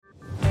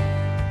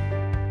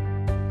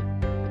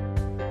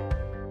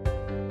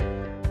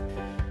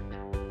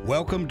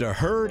Welcome to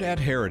Heard at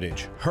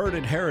Heritage. Heard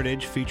at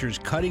Heritage features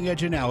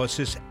cutting-edge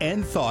analysis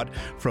and thought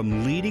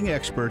from leading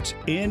experts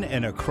in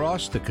and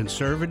across the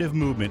conservative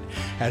movement,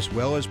 as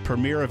well as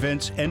premier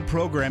events and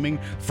programming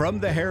from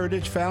the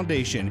Heritage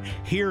Foundation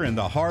here in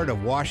the heart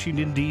of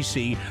Washington,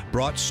 D.C.,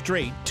 brought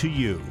straight to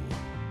you.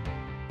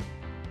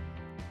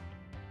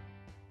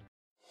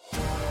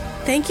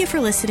 Thank you for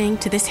listening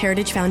to this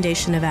Heritage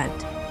Foundation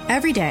event.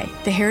 Every day,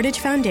 the Heritage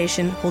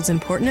Foundation holds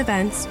important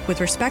events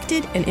with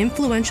respected and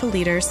influential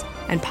leaders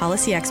and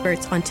policy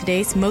experts on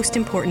today's most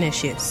important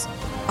issues.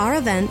 Our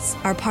events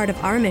are part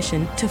of our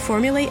mission to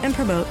formulate and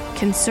promote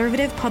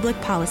conservative public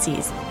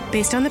policies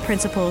based on the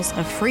principles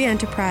of free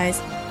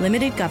enterprise,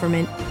 limited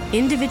government,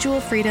 individual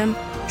freedom,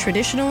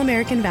 traditional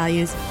American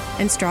values,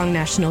 and strong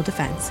national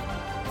defense.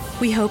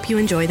 We hope you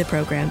enjoy the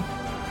program.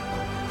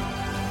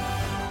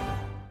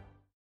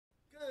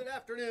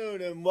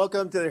 And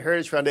welcome to the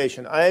Heritage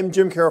Foundation. I am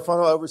Jim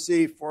Carafano. I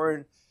oversee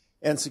foreign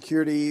and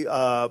security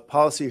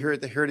policy here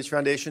at the Heritage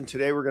Foundation.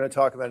 Today we're going to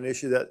talk about an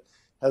issue that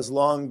has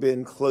long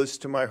been close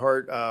to my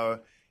heart,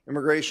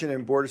 immigration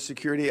and border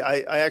security.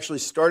 I actually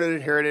started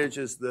at Heritage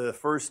as the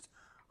first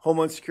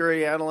Homeland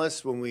Security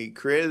analyst when we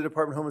created the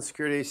Department of Homeland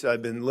Security, so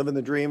I've been living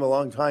the dream a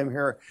long time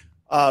here.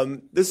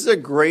 This is a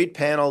great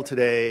panel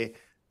today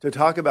to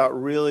talk about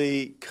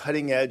really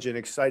cutting edge and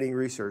exciting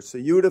research. So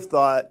you would have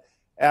thought,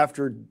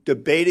 after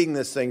debating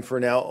this thing for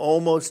now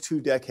almost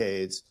 2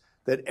 decades,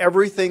 that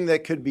everything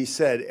that could be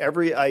said,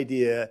 every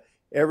idea,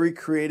 every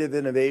creative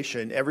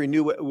innovation, every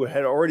new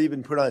had already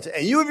been put on.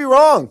 And you would be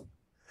wrong,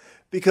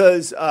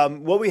 because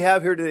what we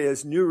have here today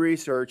is new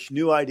research,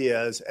 new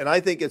ideas, and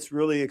I think it's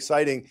really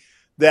exciting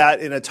that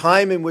in a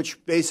time in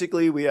which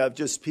basically we have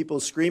just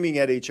people screaming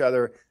at each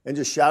other and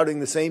just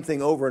shouting the same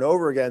thing over and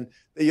over again,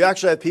 that you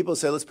actually have people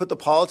say, let's put the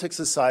politics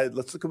aside,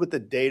 let's look at what the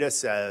data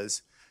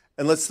says,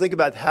 and let's think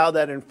about how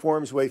that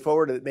informs way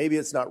forward. That maybe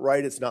it's not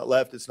right, it's not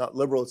left, it's not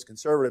liberal, it's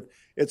conservative.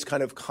 It's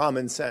kind of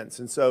common sense.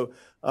 And so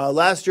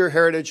last year,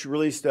 Heritage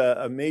released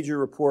a major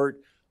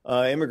report,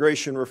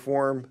 immigration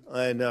reform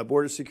and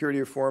border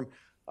security reform.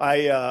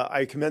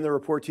 I commend the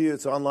report to you.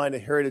 It's online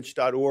at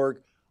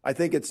heritage.org. I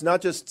think it's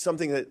not just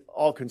something that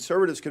all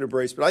conservatives can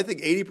embrace, but I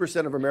think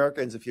 80% of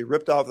Americans, if you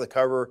ripped off the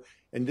cover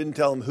and didn't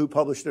tell them who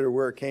published it or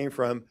where it came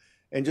from,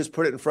 and just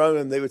put it in front of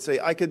them, they would say,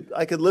 I could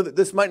live it.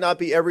 This might not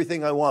be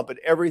everything I want, but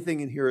everything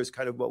in here is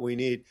kind of what we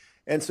need.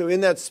 And so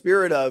in that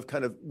spirit of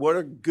kind of what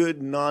are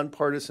good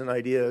nonpartisan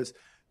ideas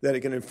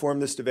that can inform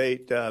this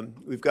debate,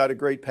 we've got a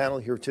great panel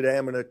here today.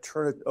 I'm going to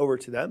turn it over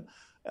to them.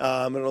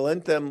 I'm going to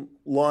let them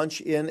launch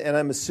in, and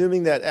I'm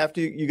assuming that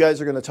after you guys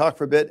are going to talk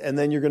for a bit, and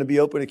then you're going to be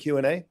open to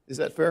Q&A. Is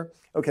that fair?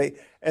 Okay.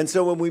 And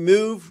so when we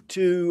move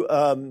to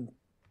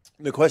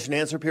the question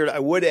and answer period, I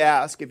would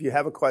ask, if you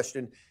have a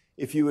question,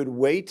 if you would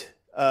wait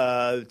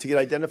to get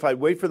identified,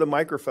 wait for the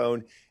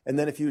microphone, and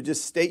then if you would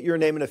just state your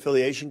name and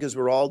affiliation, because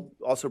we're all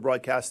also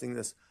broadcasting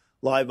this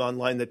live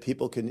online, that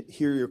people can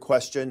hear your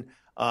question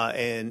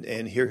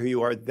and hear who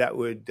you are, that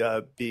would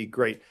be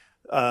great.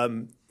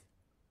 I'm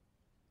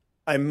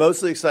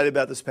mostly excited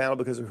about this panel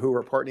because of who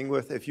we're partnering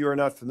with. If you are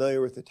not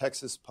familiar with the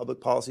Texas Public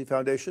Policy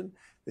Foundation,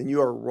 then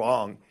you are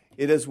wrong.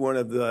 It is one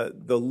of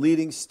the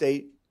leading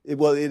state,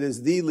 it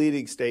is the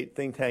leading state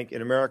think tank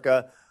in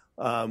America.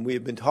 We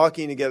have been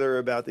talking together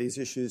about these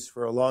issues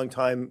for a long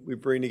time. We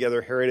bring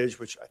together Heritage,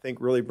 which I think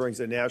really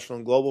brings a national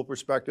and global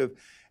perspective,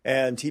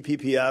 and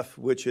TPPF,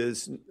 which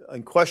is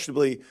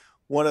unquestionably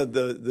one of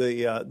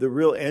the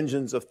real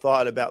engines of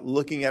thought about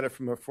looking at it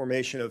from a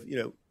formation of,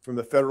 from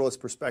a federalist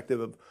perspective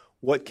of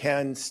what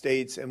can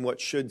states and what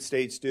should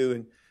states do.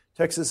 And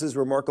Texas is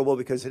remarkable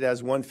because it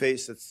has one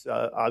face that's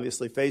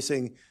obviously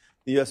facing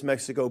the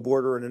U.S.-Mexico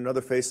border and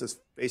another face that's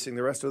facing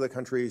the rest of the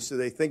country. So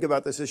they think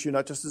about this issue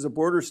not just as a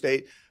border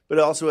state, but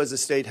also as a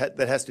state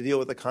that has to deal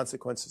with the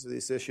consequences of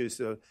these issues.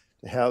 So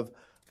to have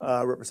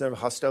Representative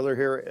Hosteller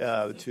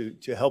here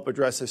to help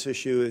address this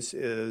issue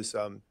is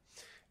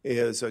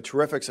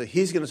terrific. So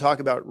he's going to talk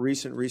about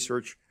recent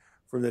research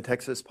from the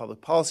Texas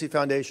Public Policy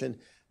Foundation.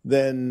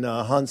 Then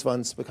Hans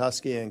von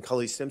Spakovsky and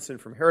Cully Simpson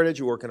from Heritage,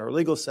 who work in our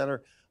legal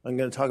center. I'm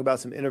going to talk about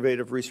some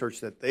innovative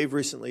research that they've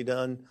recently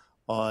done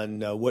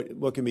on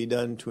what can be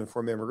done to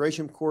inform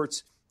immigration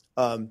courts.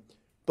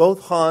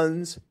 Both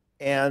Hans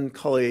and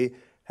Cully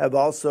have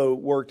also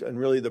worked on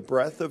really the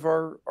breadth of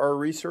our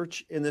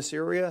research in this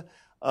area,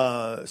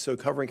 so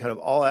covering kind of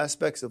all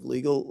aspects of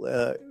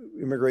legal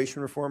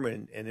immigration reform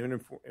and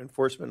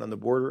enforcement on the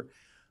border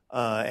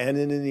and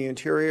in the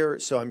interior.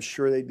 So I'm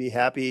sure they'd be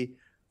happy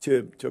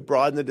to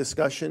broaden the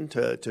discussion,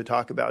 to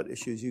talk about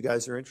issues you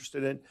guys are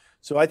interested in.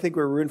 So I think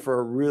we're in for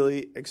a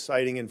really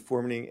exciting,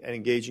 informative, and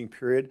engaging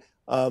period.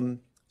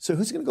 So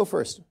who's going to go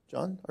first?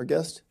 John, our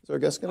guest? Is our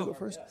guest going to go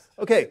first? Yes.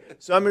 Okay,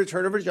 so I'm going to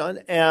turn it over to John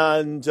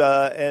and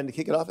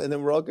kick it off, and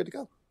then we're all good to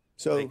go.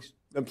 So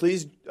then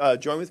please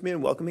join with me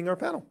in welcoming our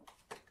panel.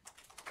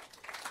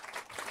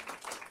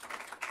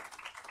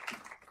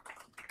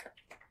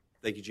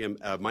 Thank you, Jim.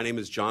 My name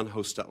is John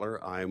Hostettler.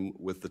 I'm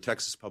with the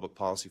Texas Public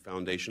Policy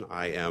Foundation.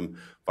 I am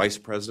Vice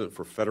President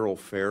for Federal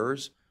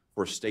Affairs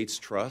for States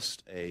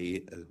Trust,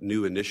 a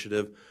new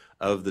initiative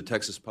of the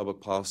Texas Public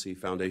Policy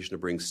Foundation to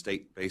bring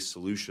state-based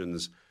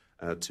solutions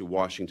to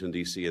Washington,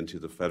 D.C. and to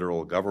the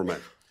federal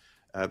government.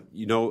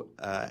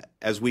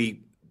 As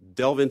we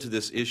delve into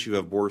this issue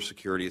of border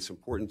security, it's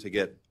important to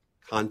get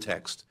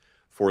context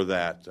for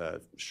that.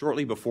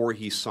 Shortly before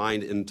he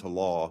signed into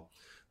law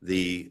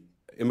the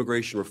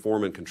Immigration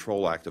Reform and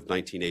Control Act of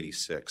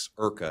 1986,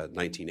 IRCA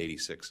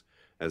 1986,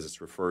 as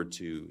it's referred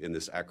to in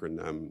this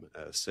acronym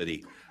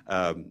city,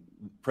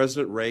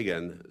 President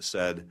Reagan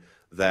said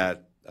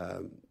that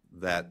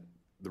the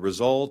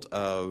result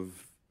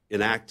of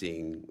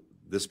enacting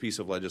this piece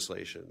of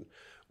legislation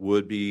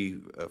would be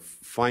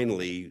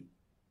finally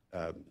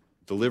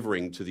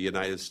delivering to the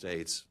United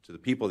States, to the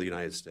people of the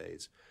United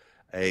States,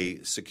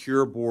 a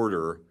secure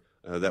border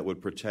that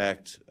would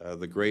protect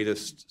the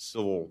greatest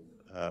civil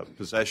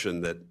possession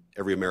that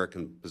every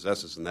American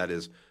possesses, and that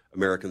is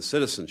American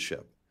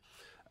citizenship.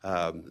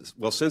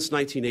 Well, since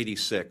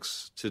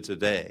 1986 to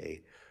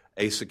today,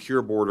 a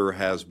secure border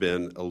has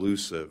been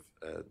elusive,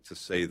 to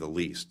say the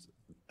least.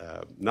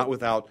 Not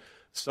without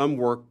some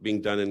work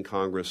being done in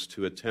Congress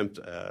to attempt,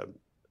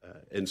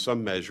 in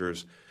some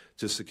measures,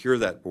 to secure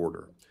that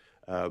border.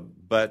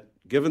 But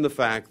given the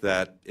fact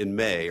that in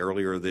May,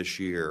 earlier this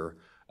year,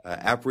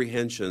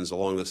 apprehensions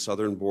along the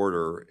southern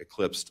border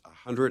eclipsed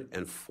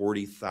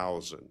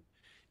 140,000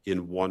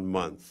 in 1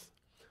 month,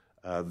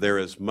 there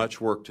is much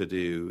work to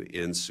do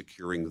in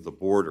securing the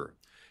border.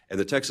 And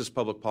the Texas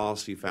Public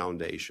Policy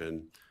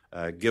Foundation,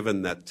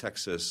 given that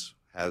Texas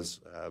has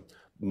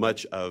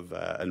much of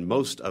and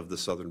most of the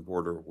southern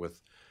border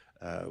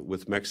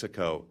with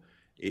Mexico,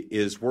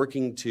 is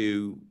working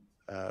to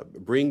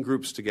bring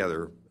groups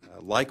together,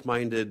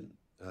 like-minded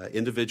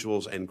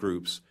individuals and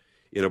groups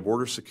in a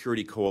border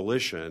security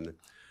coalition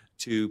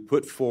to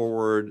put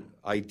forward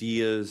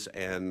ideas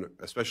and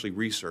especially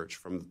research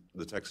from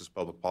the Texas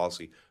Public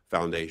Policy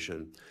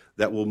Foundation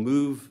that will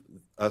move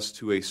us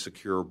to a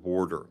secure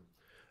border.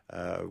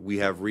 We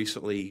have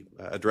recently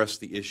addressed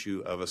the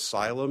issue of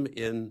asylum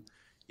in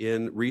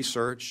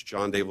research.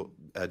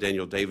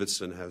 Daniel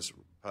Davidson has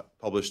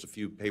published a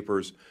few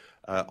papers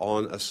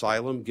on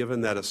asylum,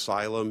 given that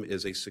asylum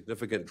is a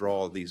significant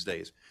draw these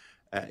days.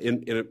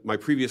 In my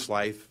previous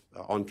life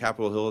on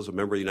Capitol Hill as a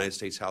member of the United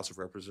States House of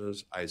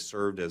Representatives, I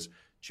served as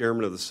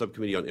chairman of the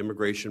Subcommittee on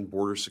Immigration,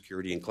 Border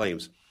Security, and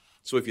Claims.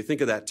 So if you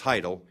think of that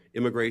title,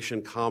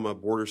 Immigration,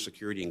 Border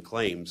Security, and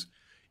Claims,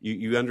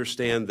 you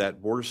understand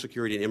that border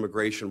security and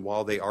immigration,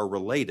 while they are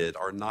related,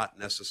 are not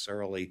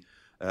necessarily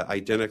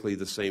identically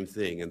the same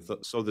thing. And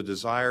so the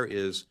desire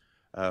is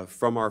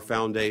from our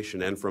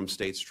foundation and from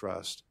States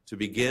Trust to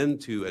begin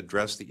to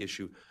address the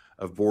issue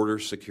of border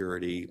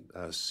security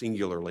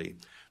singularly,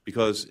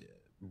 because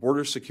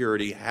border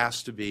security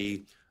has to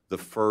be the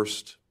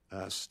first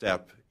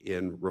step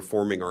in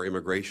reforming our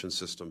immigration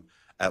system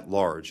at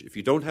large. If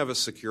you don't have a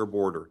secure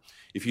border,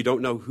 if you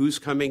don't know who's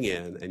coming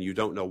in and you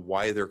don't know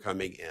why they're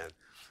coming in,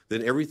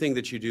 then everything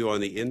that you do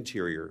on the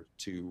interior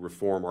to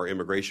reform our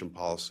immigration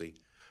policy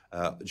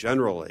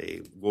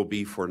generally will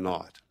be for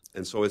naught.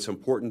 And so it's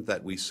important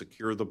that we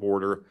secure the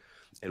border,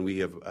 and we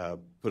have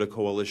put a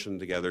coalition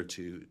together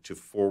to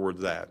forward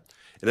that.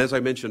 And as I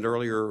mentioned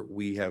earlier,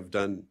 we have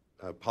done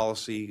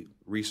policy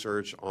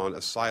research on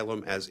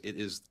asylum as it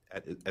is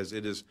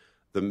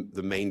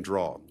the main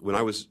draw. When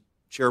I was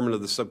chairman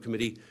of the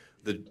subcommittee,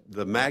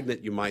 the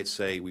magnet, you might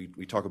say,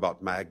 we talk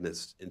about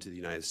magnets into the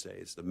United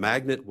States. The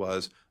magnet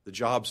was the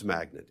jobs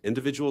magnet.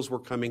 Individuals were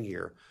coming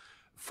here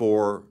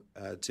for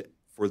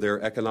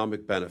their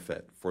economic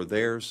benefit, for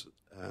theirs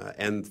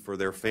and for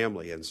their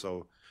family. And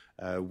so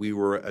we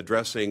were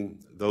addressing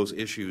those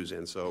issues.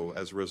 And so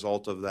as a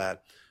result of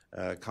that,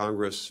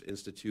 Congress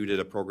instituted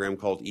a program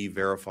called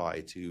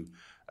E-Verify to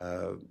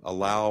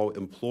allow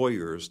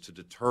employers to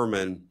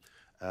determine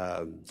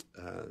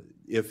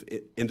if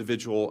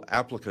individual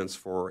applicants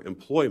for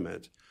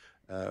employment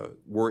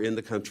were in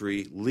the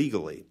country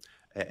legally.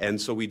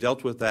 And so we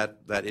dealt with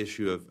that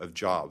issue of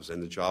jobs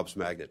and the jobs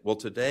magnet. Well,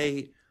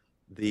 today,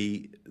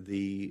 the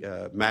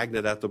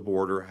magnet at the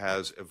border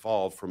has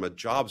evolved from a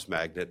jobs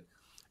magnet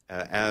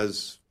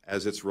as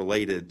it's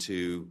related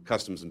to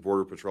Customs and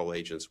Border Patrol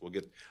agents. We'll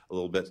get a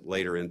little bit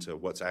later into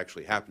what's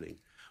actually happening.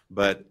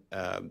 But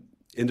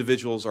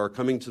individuals are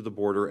coming to the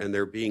border and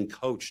they're being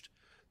coached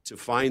to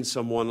find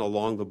someone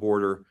along the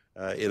border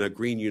in a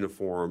green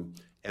uniform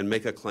and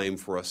make a claim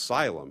for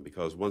asylum,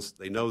 because once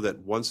they know that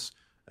once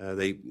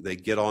they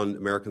get on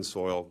American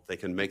soil, they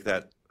can make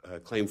that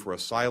claim for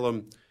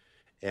asylum.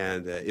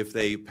 And if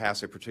they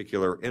pass a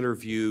particular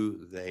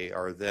interview, they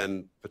are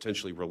then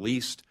potentially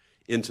released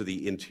into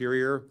the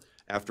interior.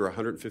 After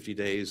 150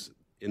 days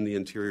in the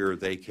interior,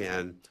 they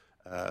can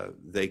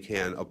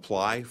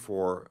apply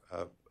for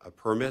a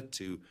permit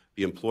to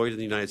be employed in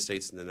the United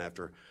States, and then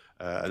after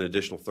an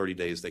additional 30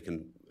 days, they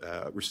can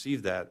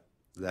receive that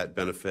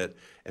benefit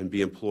and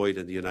be employed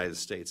in the United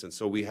States. And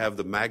so we have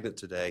the magnet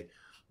today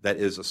that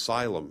is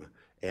asylum.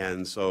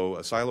 And so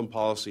asylum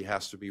policy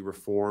has to be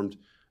reformed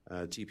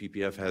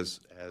TPPF has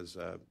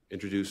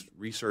introduced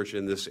research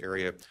in this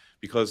area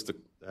because,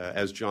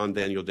 as John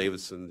Daniel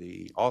Davidson,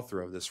 the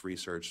author of this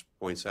research,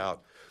 points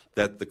out,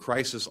 that the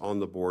crisis on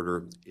the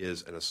border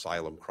is an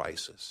asylum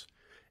crisis.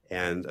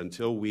 And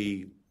until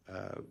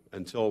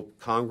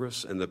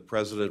Congress and the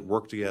President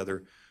work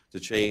together to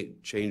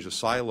change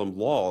asylum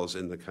laws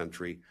in the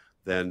country,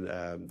 then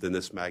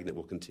this magnet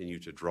will continue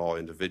to draw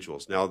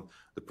individuals. Now,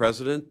 the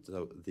President,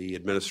 the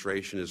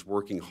administration is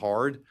working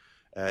hard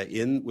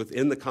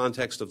within the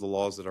context of the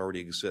laws that already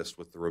exist,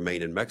 with the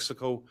Remain in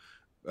Mexico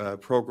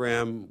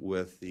program,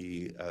 with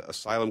the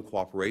asylum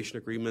cooperation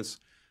agreements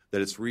that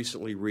it's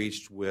recently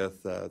reached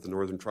with the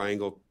Northern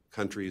Triangle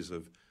countries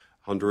of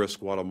Honduras,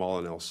 Guatemala,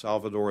 and El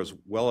Salvador, as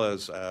well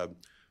as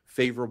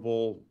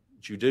favorable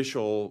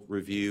judicial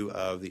review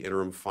of the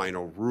interim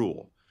final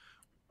rule.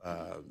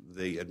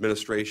 The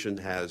administration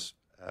has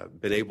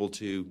been able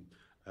to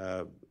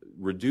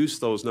reduce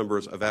those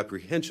numbers of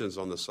apprehensions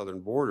on the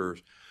southern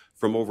borders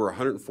from over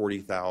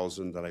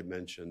 140,000 that I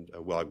mentioned,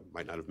 I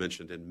might not have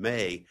mentioned in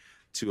May,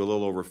 to a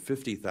little over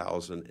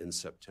 50,000 in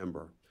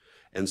September.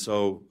 And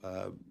so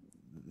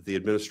the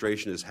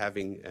administration is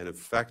having an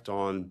effect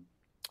on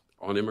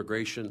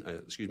migration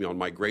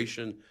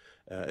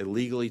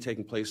illegally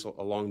taking place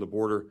along the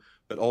border,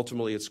 but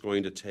ultimately it's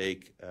going to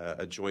take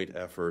a joint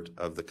effort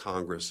of the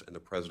Congress and the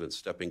President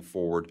stepping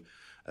forward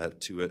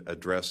to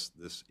address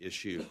this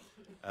issue.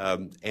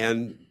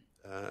 And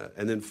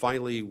then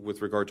finally,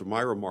 with regard to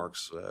my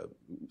remarks,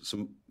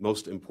 some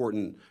most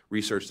important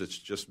research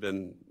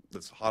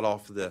that's hot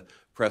off the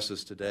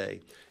presses today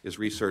is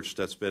research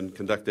that's been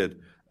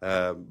conducted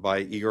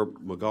by Igor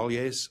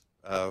Magalhaes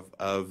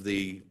of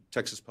the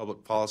Texas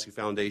Public Policy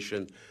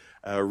Foundation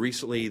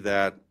recently,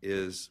 that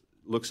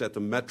looks at the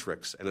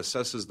metrics and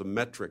assesses the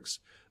metrics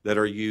that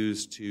are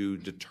used to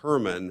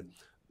determine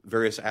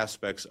various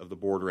aspects of the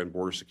border and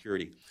border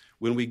security.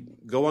 When we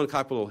go on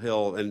Capitol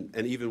Hill, and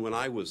even when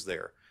I was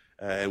there,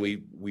 and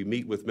we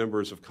meet with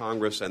members of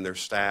Congress and their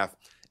staff,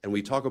 and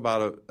we talk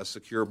about a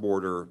secure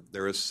border,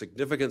 there is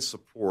significant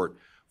support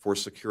for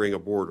securing a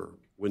border.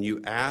 When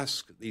you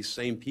ask these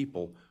same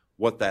people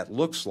what that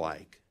looks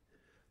like,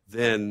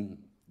 then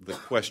the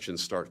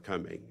questions start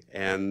coming.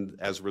 And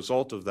as a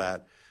result of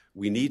that,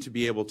 we need to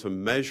be able to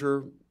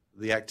measure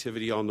the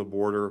activity on the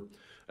border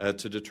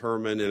to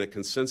determine in a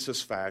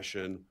consensus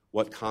fashion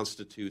what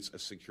constitutes a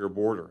secure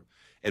border.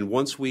 And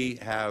once we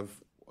have,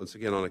 once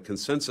again, on a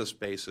consensus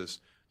basis,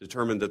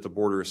 determined that the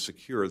border is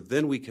secure,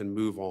 then we can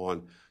move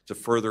on to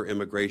further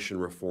immigration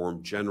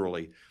reform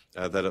generally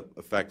that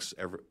affects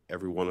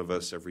every one of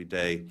us every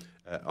day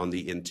on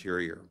the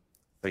interior.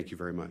 Thank you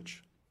very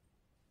much.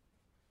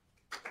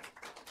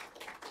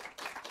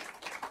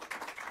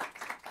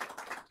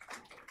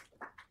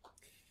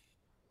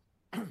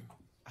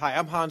 Hi,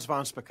 I'm Hans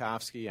von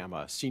Spakovsky. I'm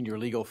a senior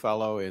legal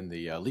fellow in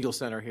the Legal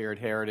Center here at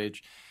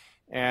Heritage.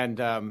 And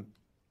I'm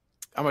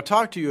going to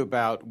talk to you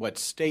about what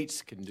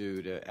states can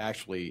do to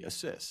actually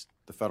assist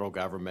the federal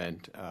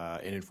government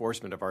in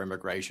enforcement of our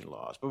immigration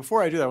laws. But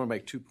before I do that, I want to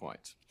make 2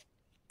 points.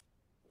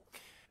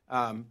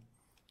 The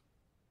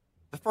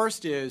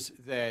first is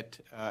that,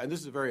 and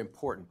this is a very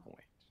important point,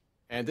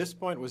 and this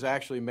point was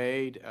actually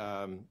made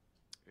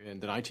in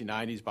the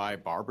 1990s by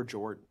Barbara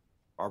Jordan.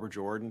 Barbara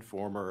Jordan,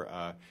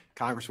 former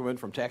congresswoman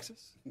from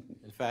Texas.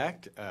 In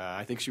fact,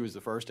 I think she was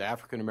the first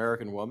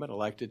African-American woman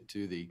elected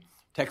to the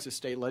Texas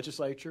state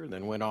legislature, and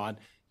then went on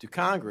to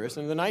Congress.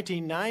 And in the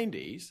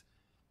 1990s,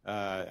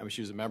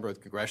 she was a member of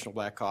the Congressional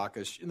Black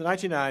Caucus. In the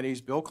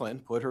 1990s, Bill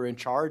Clinton put her in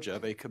charge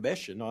of a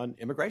commission on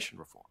immigration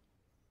reform.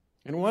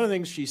 And one of the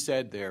things she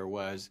said there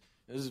was,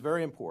 this is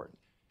very important,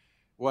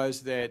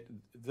 was that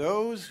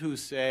those who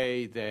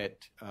say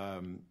that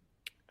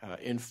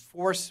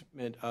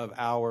enforcement of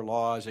our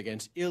laws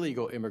against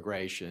illegal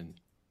immigration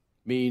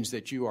means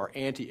that you are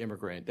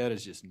anti-immigrant, that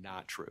is just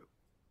not true.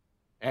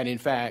 And in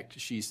fact,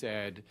 she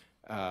said,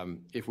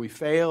 if we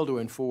fail to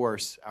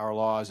enforce our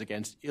laws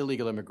against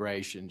illegal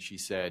immigration, she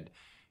said,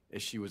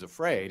 as she was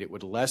afraid, it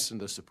would lessen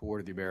the support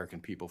of the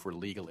American people for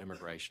legal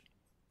immigration.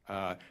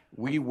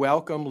 We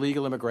welcome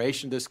legal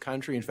immigration in this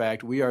country. In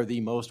fact, we are the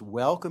most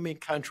welcoming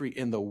country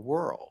in the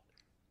world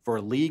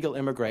for legal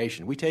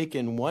immigration. We take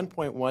in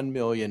 1.1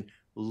 million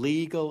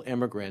legal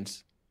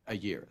immigrants a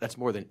year. That's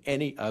more than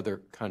any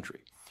other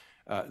country.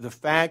 The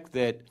fact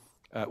that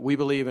we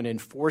believe in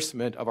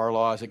enforcement of our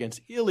laws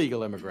against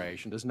illegal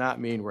immigration does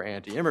not mean we're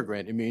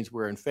anti-immigrant. It means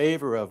we're in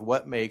favor of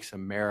what makes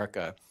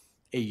America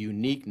a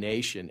unique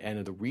nation,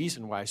 and the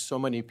reason why so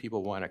many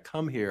people want to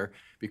come here,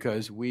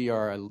 because we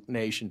are a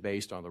nation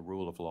based on the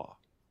rule of law.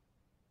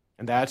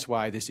 And that's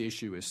why this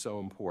issue is so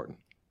important.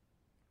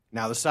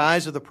 Now, the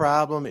size of the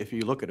problem, if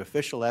you look at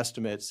official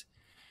estimates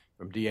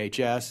from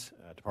DHS,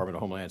 Department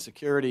of Homeland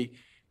Security,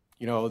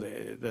 you know,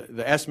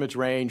 the estimates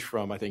range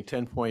from, I think,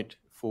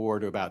 10.4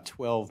 to about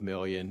 12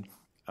 million.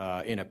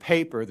 In a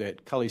paper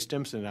that Cully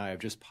Stimson and I have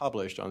just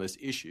published on this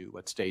issue,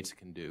 what states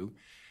can do,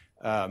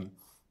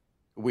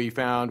 we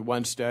found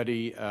one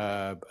study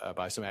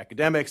by some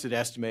academics that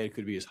estimated it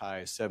could be as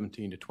high as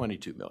 17 to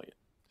 22 million.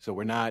 So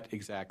we're not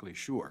exactly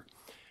sure.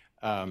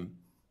 The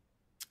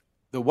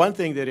one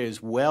thing that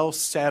is well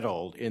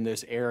settled in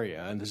this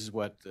area, and this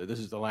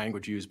is the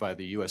language used by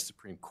the U.S.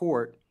 Supreme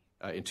Court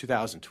in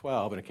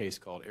 2012 in a case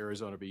called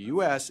Arizona v.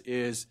 U.S.,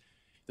 is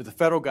that the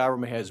federal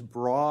government has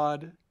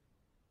broad,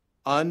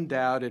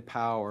 undoubted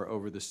power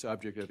over the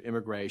subject of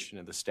immigration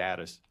and the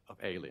status of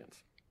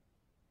aliens.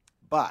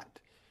 But,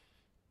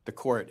 the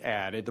court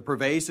added, the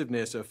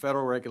pervasiveness of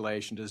federal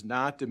regulation does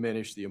not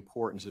diminish the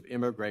importance of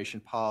immigration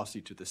policy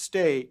to the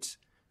states.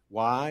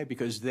 Why?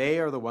 Because they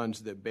are the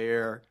ones that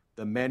bear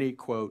the many,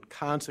 quote,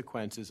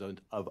 consequences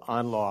of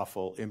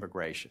unlawful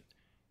immigration.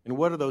 And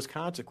what are those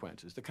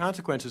consequences? The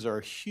consequences are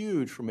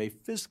huge from a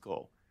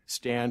fiscal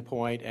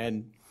standpoint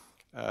and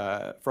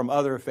from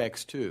other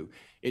effects too.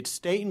 It's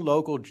state and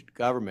local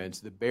governments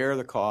that bear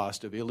the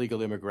cost of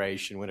illegal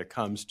immigration when it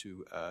comes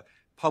to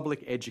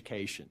public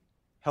education,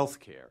 health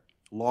care,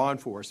 law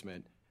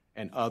enforcement,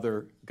 and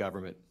other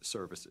government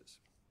services.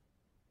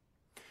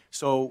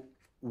 So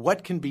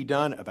what can be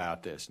done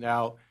about this?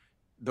 Now,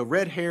 the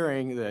red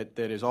herring that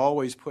is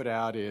always put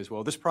out is,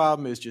 well, this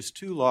problem is just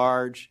too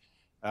large,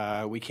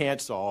 we can't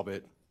solve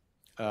it,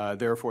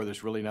 therefore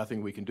there's really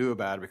nothing we can do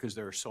about it because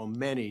there are so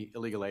many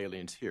illegal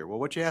aliens here. Well,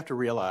 what you have to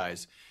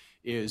realize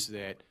is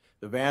that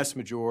the vast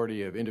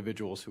majority of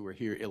individuals who are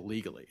here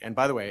illegally, and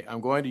by the way, I'm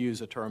going to use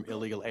the term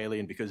illegal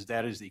alien because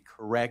that is the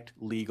correct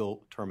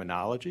legal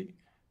terminology.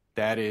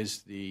 That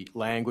is the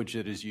language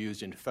that is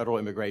used in federal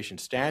immigration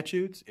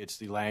statutes. It's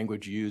the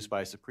language used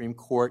by Supreme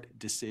Court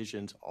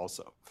decisions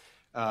also.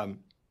 The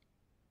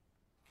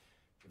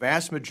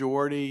vast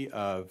majority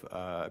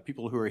of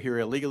people who are here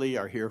illegally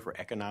are here for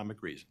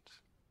economic reasons.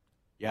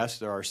 Yes,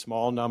 there are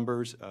small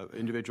numbers of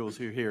individuals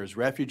who are here as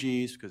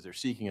refugees because they're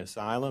seeking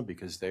asylum,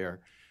 because they're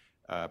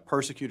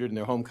persecuted in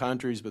their home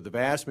countries, but the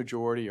vast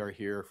majority are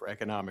here for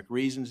economic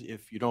reasons.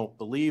 If you don't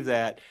believe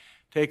that,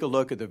 take a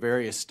look at the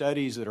various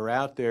studies that are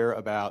out there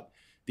about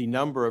the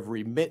number of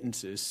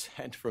remittances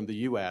sent from the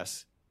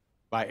U.S.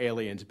 by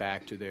aliens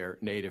back to their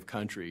native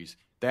countries.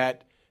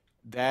 That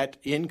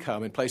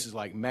income in places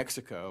like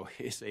Mexico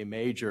is a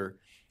major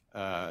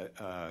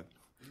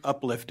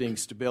uplifting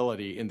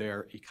stability in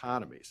their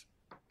economies.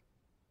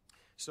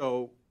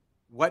 So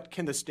what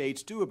can the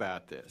states do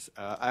about this?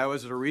 I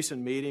was at a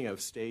recent meeting of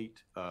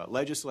state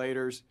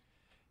legislators,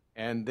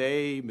 and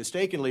they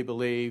mistakenly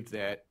believed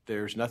that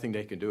there's nothing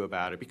they can do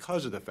about it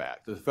because of the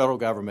fact that the federal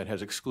government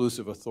has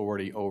exclusive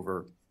authority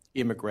over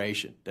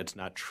immigration. That's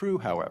not true,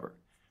 however.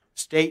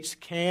 States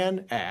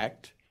can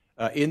act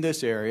in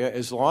this area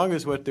as long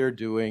as what they're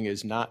doing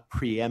is not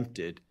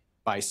preempted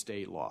by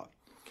state law.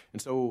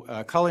 And so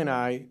Cully and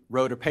I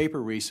wrote a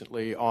paper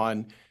recently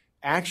on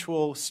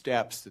actual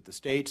steps that the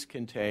states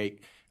can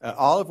take,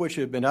 all of which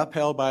have been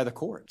upheld by the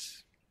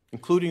courts,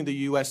 including the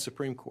U.S.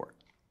 Supreme Court.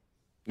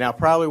 Now,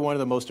 probably one of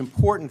the most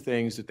important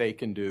things that they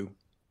can do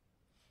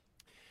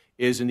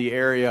is in the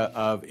area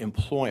of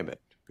employment.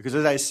 Because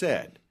as I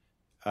said,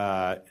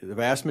 the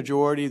vast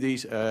majority of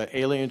these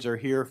aliens are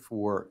here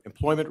for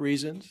employment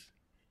reasons,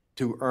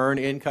 to earn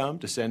income,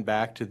 to send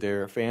back to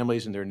their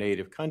families in their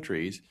native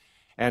countries.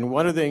 And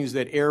one of the things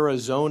that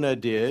Arizona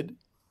did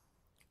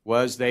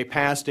was they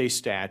passed a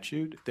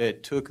statute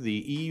that took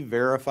the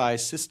E-Verify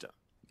system.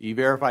 The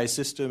E-Verify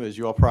system, as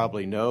you all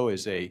probably know,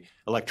 is an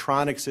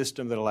electronic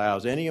system that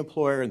allows any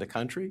employer in the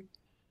country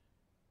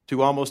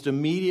to almost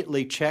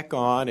immediately check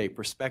on a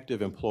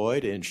prospective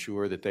employee to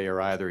ensure that they are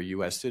either a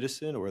U.S.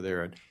 citizen or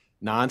they're a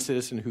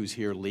non-citizen who's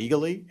here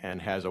legally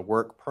and has a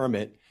work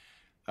permit.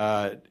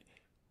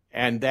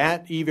 And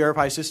that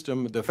E-Verify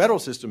system, the federal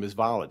system, is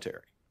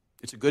voluntary.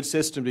 It's a good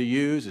system to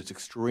use. It's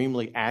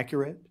extremely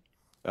accurate,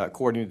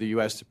 according to the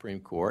U.S. Supreme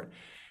Court.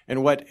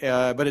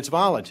 But it's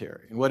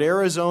voluntary. And what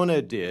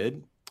Arizona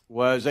did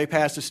was they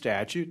passed a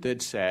statute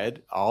that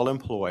said all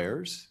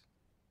employers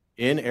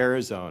in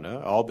Arizona,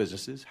 all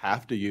businesses,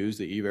 have to use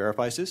the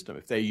E-Verify system.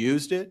 If they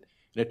used it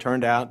and it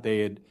turned out they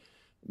had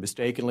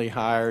mistakenly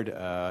hired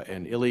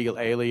an illegal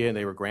alien,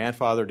 they were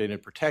grandfathered in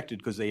and protected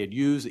because they had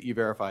used the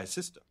E-Verify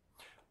system.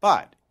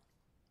 But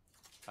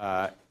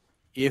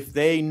if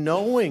they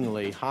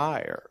knowingly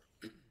hire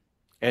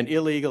an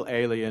illegal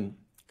alien,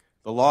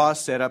 the law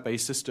set up a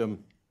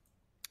system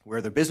where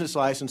the business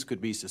license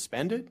could be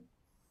suspended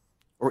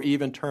or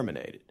even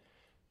terminated.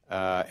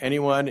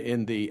 Anyone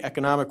in the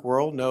economic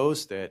world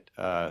knows that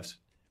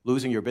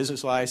losing your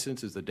business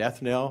license is the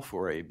death knell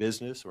for a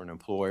business or an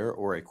employer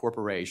or a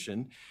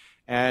corporation.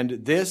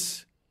 And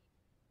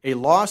a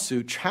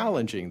lawsuit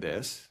challenging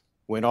this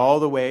went all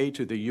the way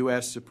to the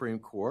U.S. Supreme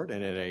Court,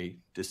 and in a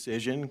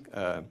decision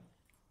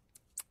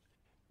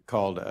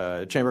called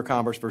Chamber of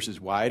Commerce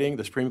versus Whiting,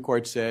 the Supreme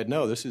Court said,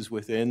 no, this is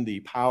within the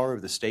power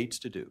of the states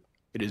to do.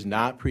 It is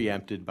not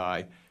preempted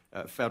by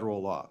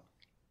federal law.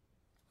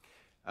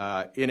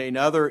 In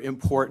another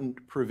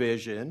important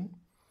provision,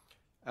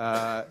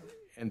 and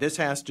this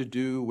has to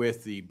do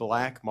with the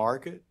black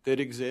market that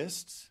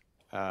exists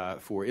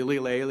for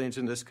illegal aliens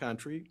in this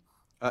country,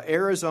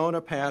 Arizona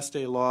passed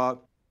a law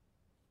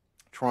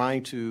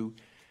trying to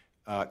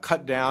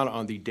cut down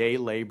on the day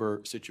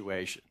labor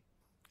situation.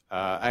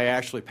 I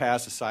actually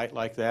pass a site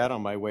like that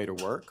on my way to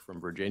work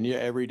from Virginia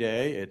every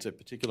day. It's a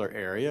particular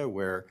area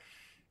where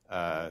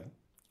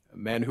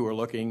men who are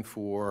looking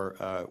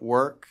for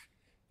work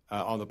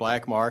on the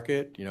black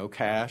market,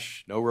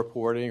 cash, no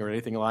reporting or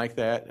anything like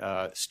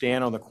that,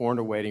 stand on the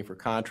corner waiting for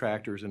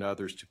contractors and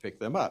others to pick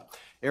them up.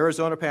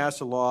 Arizona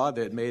passed a law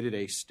that made it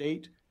a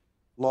state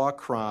law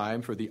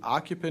crime for the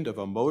occupant of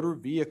a motor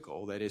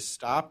vehicle that is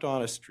stopped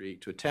on a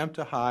street to attempt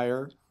to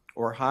hire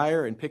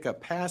and pick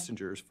up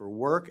passengers for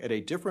work at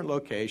a different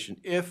location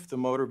if the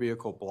motor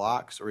vehicle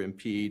blocks or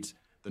impedes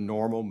the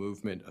normal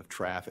movement of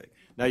traffic.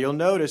 Now, you'll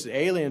notice that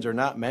aliens are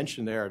not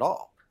mentioned there at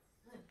all.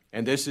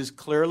 And this is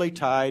clearly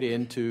tied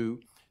into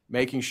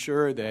making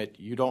sure that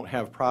you don't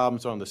have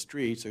problems on the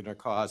streets that are going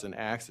to cause an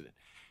accident.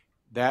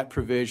 That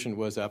provision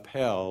was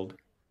upheld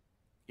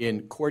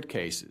in court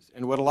cases.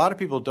 And what a lot of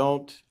people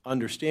don't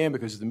understand,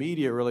 because the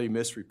media really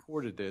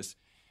misreported this,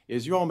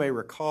 is you all may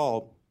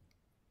recall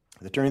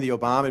that during the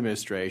Obama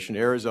administration,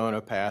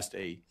 Arizona passed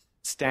a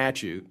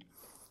statute,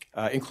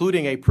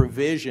 including a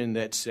provision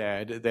that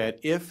said that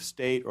if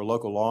state or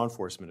local law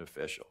enforcement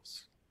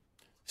officials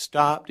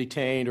stopped,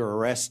 detained, or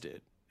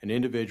arrested an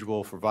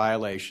individual for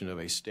violation of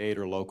a state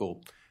or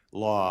local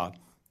law,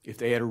 if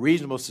they had a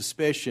reasonable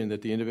suspicion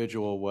that the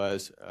individual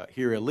was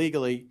here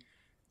illegally,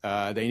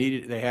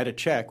 they had to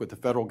check with the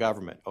federal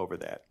government over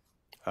that.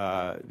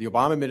 The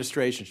Obama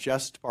administration's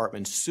Justice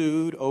Department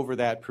sued over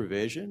that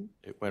provision.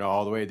 It went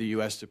all the way to the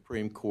U.S.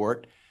 Supreme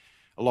Court,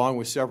 along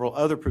with several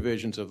other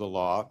provisions of the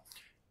law.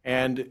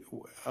 And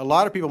a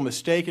lot of people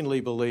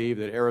mistakenly believe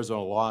that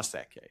Arizona lost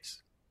that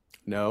case.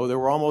 No, there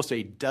were almost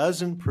a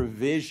dozen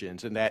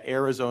provisions in that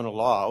Arizona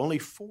law. Only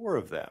 4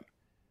 of them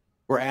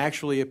were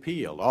actually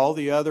appealed. All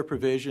the other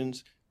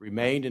provisions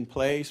remained in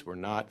place, were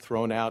not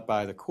thrown out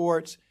by the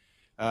courts.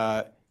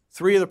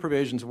 3 of the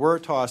provisions were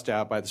tossed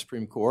out by the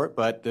Supreme Court,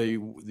 but the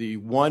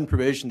one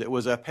provision that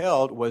was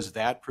upheld was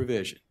that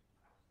provision,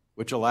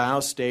 which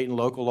allows state and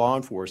local law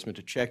enforcement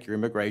to check your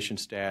immigration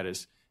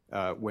status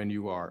when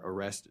you are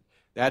arrested.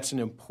 That's an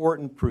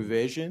important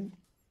provision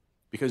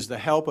because the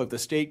help of the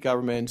state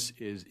governments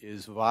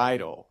is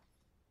vital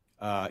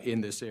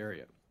in this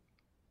area.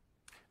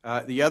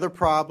 The other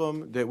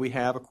problem that we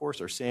have, of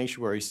course, are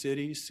sanctuary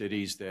cities,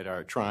 cities that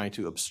are trying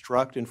to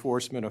obstruct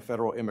enforcement of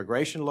federal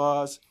immigration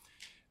laws.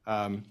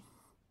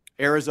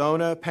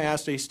 Arizona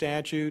passed a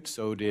statute,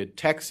 so did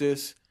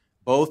Texas,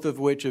 both of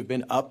which have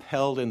been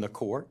upheld in the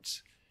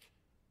courts,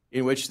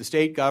 in which the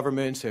state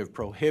governments have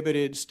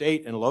prohibited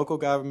state and local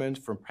governments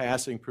from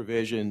passing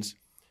provisions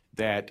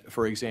that,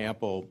 for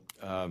example,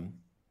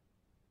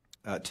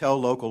 tell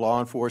local law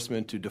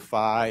enforcement to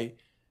defy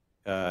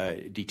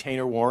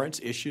detainer warrants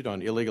issued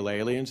on illegal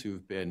aliens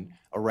who've been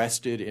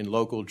arrested in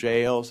local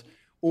jails,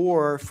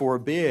 or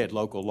forbid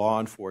local law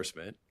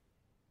enforcement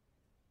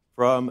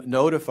from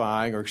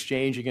notifying or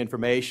exchanging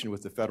information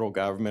with the federal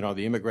government on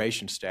the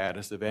immigration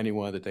status of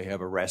anyone that they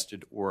have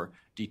arrested or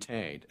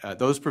detained.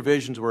 Those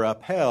provisions were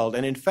upheld,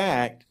 and in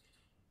fact,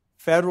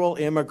 federal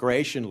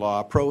immigration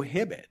law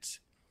prohibits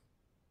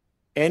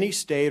any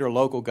state or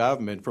local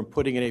government from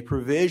putting in a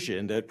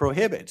provision that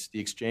prohibits the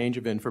exchange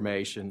of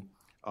information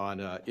on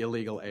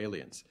illegal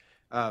aliens.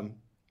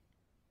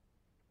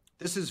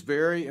 This is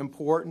very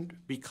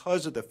important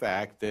because of the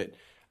fact that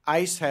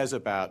ICE has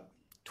about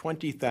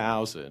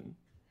 20,000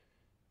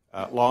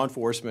 law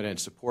enforcement and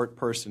support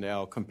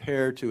personnel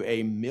compared to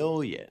 1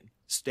 million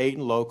state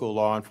and local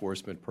law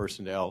enforcement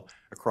personnel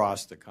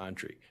across the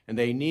country. And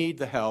they need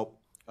the help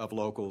of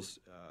locals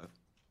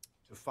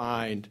to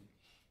find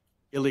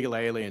illegal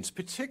aliens,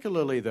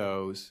 particularly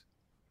those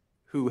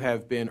who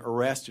have been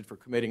arrested for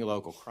committing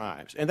local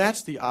crimes. And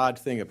that's the odd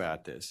thing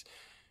about this.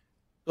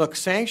 Look,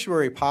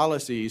 sanctuary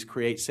policies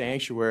create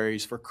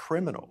sanctuaries for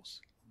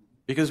criminals,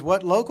 because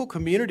what local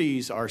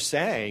communities are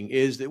saying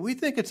is that we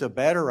think it's a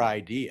better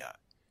idea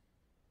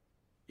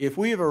if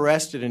we have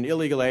arrested an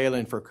illegal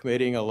alien for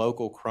committing a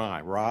local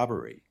crime,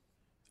 robbery,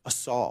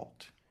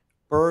 assault,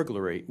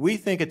 burglary, we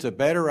think it's a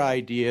better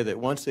idea that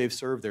once they've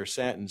served their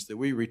sentence that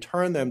we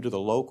return them to the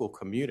local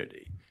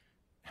community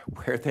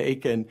where they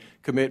can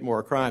commit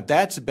more crime.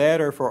 That's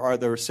better for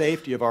the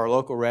safety of our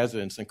local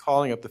residents than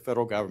calling up the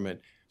federal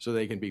government so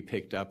they can be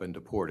picked up and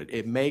deported.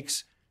 It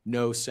makes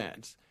no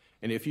sense.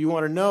 And if you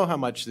want to know how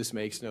much this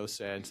makes no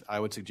sense, I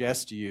would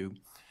suggest to you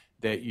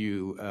that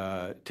you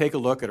take a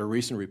look at a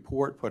recent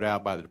report put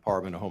out by the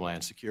Department of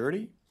Homeland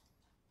Security.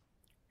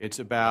 It's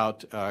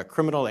about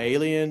criminal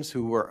aliens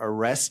who were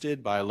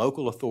arrested by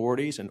local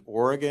authorities in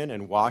Oregon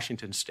and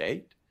Washington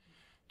State.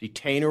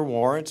 Detainer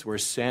warrants were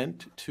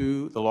sent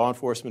to the law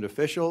enforcement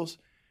officials.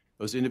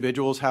 Those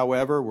individuals,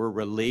 however, were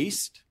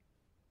released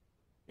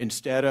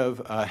instead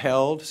of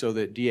held so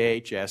that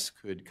DHS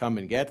could come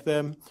and get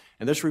them.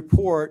 And this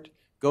report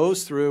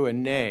goes through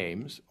and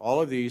names all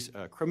of these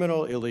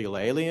criminal illegal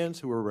aliens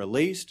who were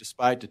released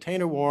despite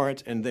detainer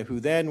warrants and who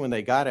then, when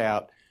they got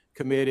out,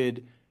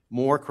 committed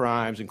more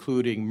crimes,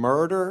 including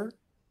murder,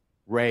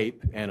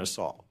 rape, and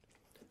assault.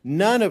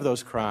 None of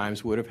those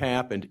crimes would have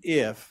happened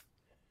if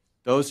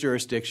those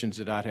jurisdictions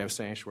did not have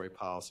sanctuary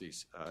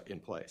policies in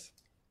place.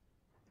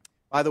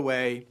 By the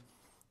way,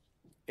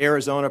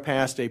 Arizona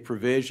passed a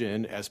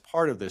provision as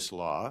part of this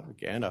law,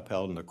 again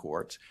upheld in the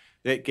courts,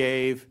 that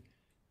gave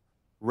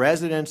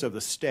residents of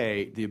the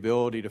state the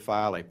ability to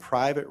file a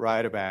private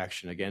right of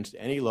action against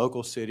any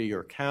local city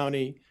or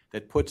county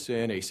that puts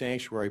in a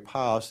sanctuary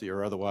policy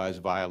or otherwise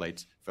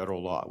violates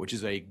federal law, which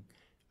is a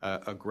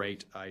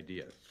great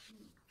idea.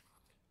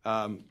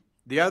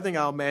 The other thing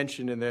I'll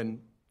mention and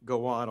then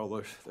go on,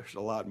 although there's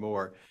a lot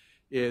more,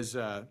 is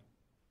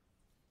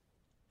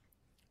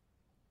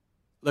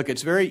look,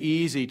 it's very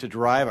easy to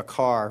drive a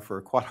car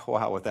for quite a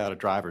while without a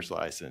driver's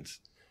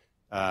license,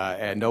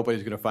 and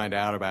nobody's going to find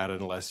out about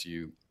it unless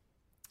you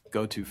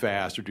go too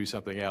fast or do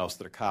something else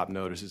that a cop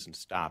notices and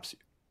stops you.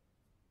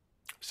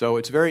 So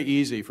it's very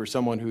easy for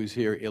someone who's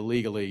here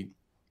illegally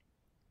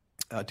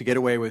to get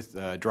away with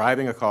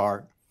driving a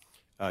car.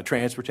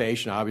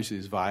 Transportation obviously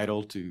is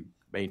vital to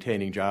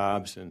maintaining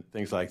jobs and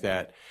things like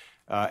that.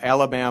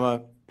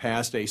 Alabama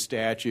passed a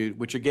statute,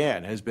 which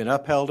again has been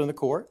upheld in the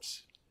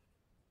courts,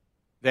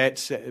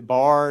 that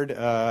barred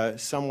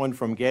someone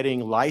from getting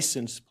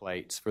license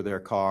plates for their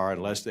car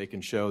unless they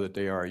can show that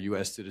they are a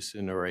U.S.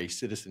 citizen or a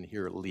citizen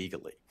here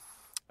legally.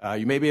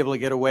 You may be able to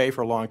get away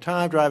for a long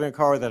time driving a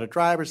car without a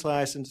driver's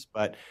license,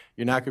 but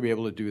you're not going to be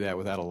able to do that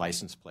without a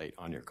license plate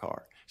on your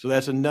car. So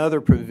that's another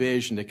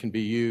provision that can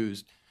be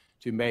used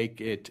to make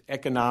it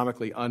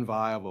economically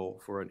unviable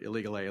for an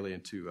illegal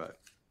alien to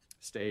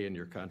stay in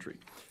your country,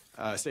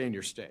 stay in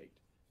your state.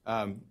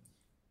 I'll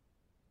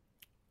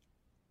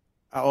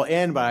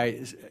end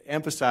by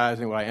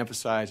emphasizing what I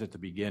emphasized at the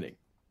beginning.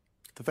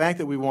 The fact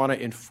that we want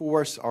to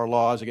enforce our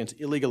laws against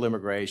illegal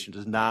immigration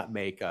does not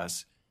make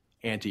us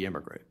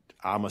anti-immigrant.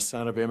 I'm a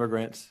son of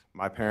immigrants.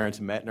 My parents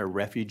met in a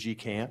refugee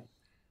camp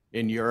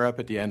in Europe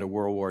at the end of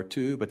World War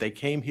II, but they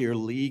came here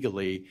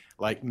legally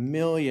like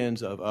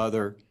millions of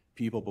other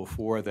people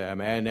before them,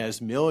 and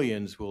as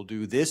millions will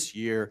do this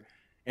year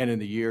and in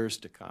the years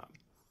to come.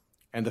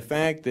 And the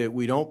fact that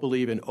we don't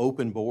believe in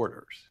open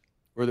borders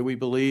or that we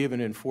believe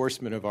in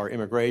enforcement of our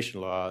immigration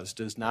laws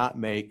does not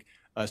make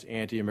us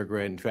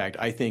anti-immigrant. In fact,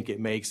 I think it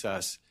makes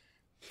us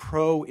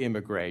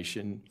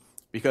pro-immigration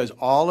because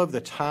all of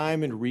the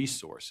time and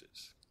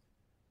resources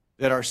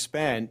that are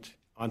spent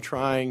on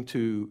trying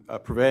to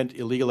prevent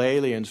illegal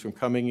aliens from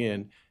coming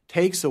in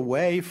takes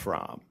away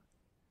from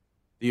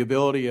the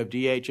ability of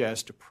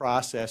DHS to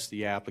process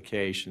the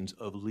applications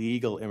of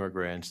legal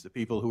immigrants, the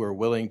people who are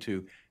willing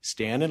to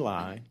stand in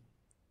line,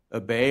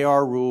 obey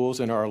our rules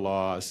and our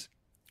laws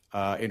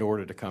in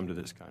order to come to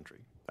this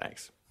country.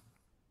 Thanks.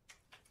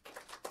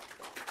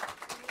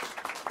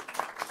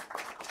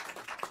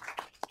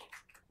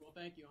 Well,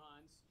 thank you,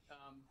 Hans.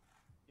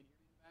 Can you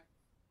hear me back?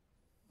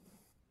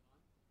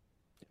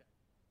 Okay.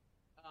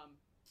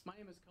 My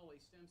name is Cully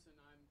Stimson.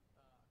 I'm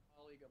a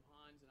colleague of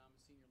Hans, and I'm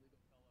a senior legal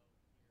fellow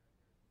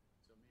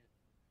here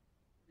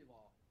at the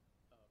law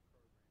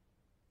program.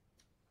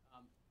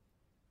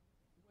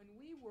 When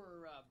we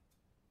were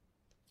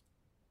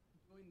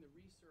doing the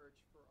research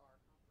for our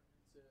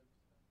comprehensive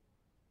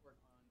report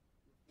on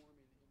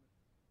reforming the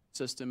immigration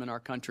system in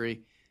our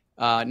country,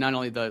 not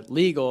only the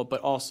legal,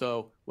 but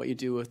also what you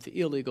do with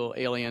the illegal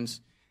aliens,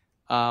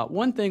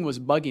 one thing was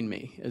bugging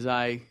me as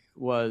I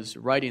was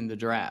writing the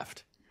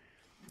draft.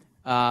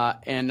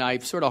 And I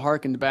sort of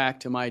hearkened back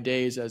to my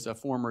days as a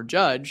former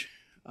judge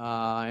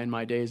and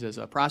my days as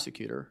a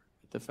prosecutor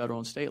at the federal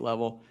and state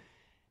level.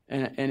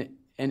 And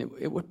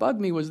what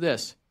bugged me was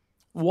this.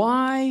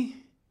 Why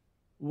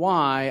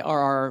are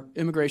our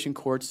immigration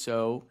courts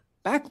so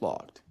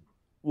backlogged?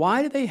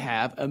 Why do they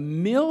have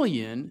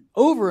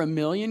over a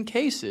million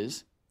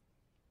cases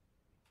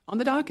on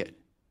the docket,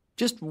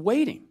 just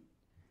waiting?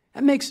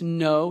 That makes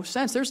no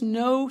sense. There's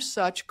no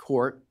such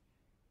court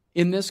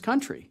in this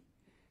country.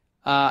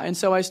 And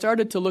so I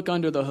started to look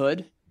under the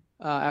hood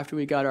after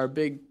we got our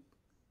big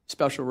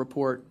special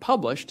report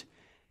published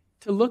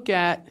to look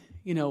at,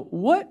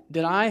 what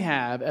did I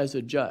have as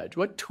a judge?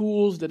 What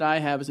tools did I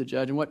have as a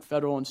judge, and what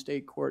federal and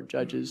state court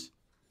judges,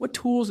 what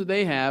tools do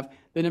they have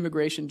that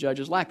immigration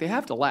judges lack? They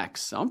have to lack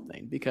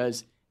something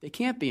because they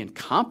can't be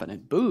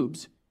incompetent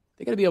boobs.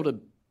 They got to be able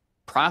to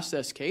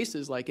process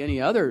cases like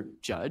any other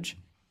judge.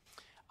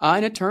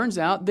 And it turns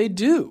out they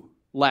do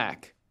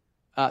lack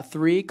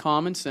three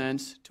common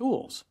sense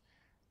tools.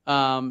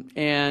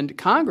 And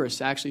Congress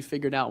actually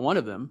figured out one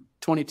of them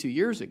 22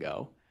 years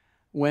ago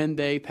when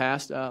they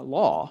passed a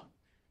law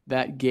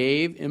that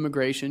gave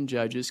immigration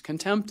judges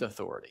contempt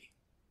authority.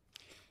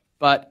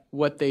 But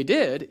what they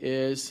did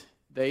is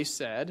they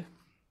said,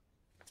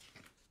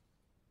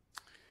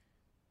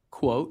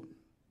 quote,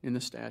 in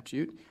the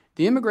statute,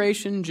 the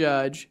immigration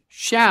judge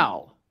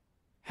shall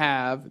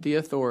have the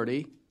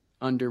authority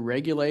under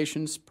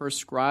regulations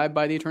prescribed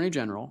by the Attorney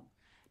General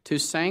to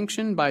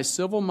sanction by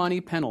civil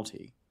money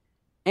penalty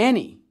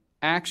any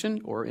action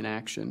or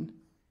inaction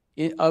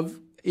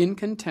in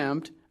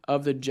contempt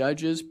of the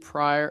judge's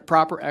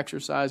proper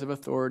exercise of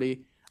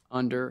authority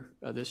under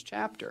this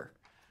chapter.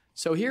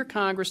 So here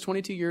Congress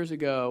 22 years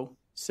ago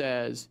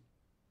says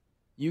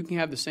You can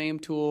have the same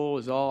tool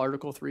as all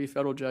Article III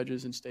federal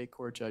judges and state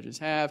court judges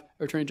have.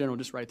 Or Attorney General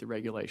just write the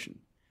regulation.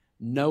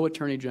 No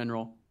Attorney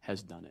General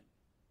has done it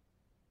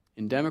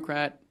in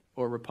Democrat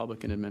or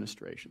Republican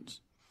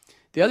administrations.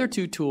 The other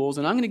two tools,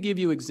 and I'm going to give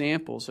you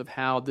examples of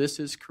how this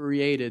has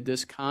created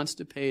this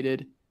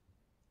constipated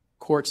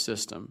court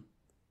system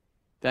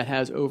that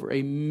has over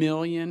 1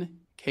 million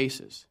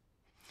cases.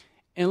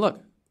 And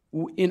look,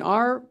 in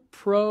our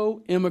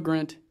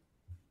pro-immigrant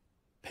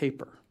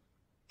paper,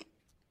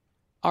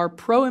 our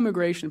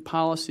pro-immigration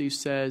policy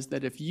says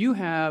that if you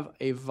have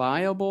a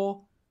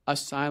viable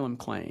asylum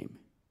claim,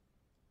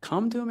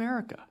 come to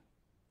America.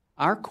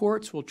 Our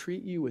courts will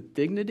treat you with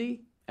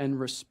dignity and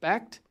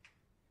respect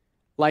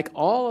like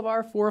all of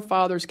our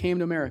forefathers came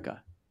to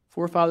America,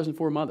 forefathers and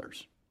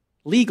foremothers,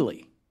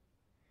 legally.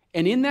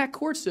 And in that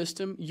court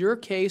system, your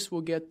case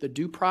will get the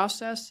due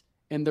process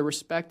and the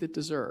respect it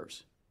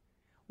deserves.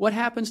 What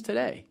happens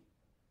today?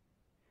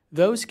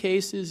 Those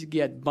cases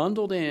get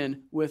bundled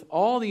in with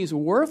all these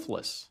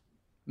worthless,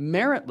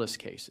 meritless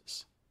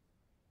cases.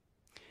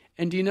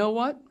 And do you know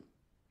what?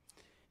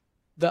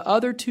 The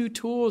other two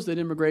tools that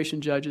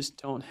immigration judges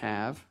don't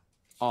have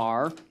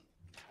are,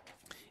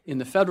 in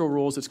the federal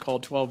rules, it's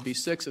called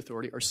 12b-6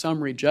 authority, or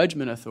summary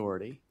judgment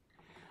authority,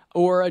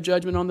 or a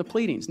judgment on the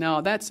pleadings.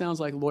 Now, that sounds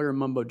like lawyer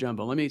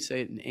mumbo-jumbo. Let me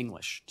say it in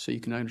English so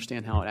you can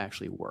understand how it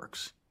actually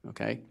works,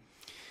 okay?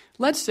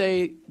 Let's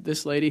say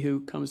this lady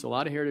who comes to a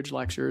lot of Heritage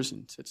lectures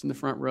and sits in the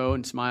front row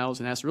and smiles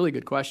and asks really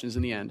good questions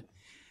in the end.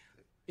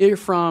 You're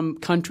from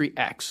country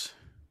X,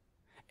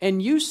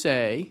 and you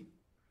say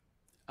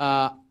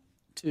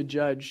to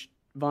Judge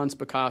Von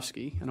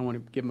Spakovsky, I don't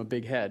want to give him a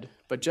big head,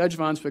 but Judge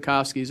Von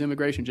Spakovsky is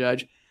immigration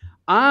judge,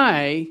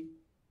 I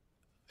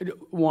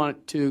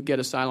want to get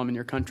asylum in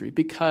your country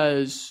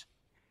because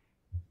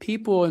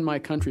people in my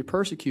country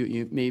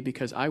persecute me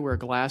because I wear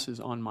glasses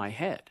on my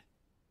head,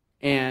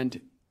 and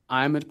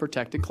I'm a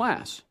protected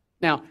class.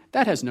 Now,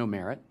 that has no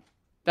merit.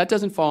 That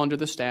doesn't fall under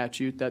the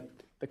statute that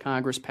the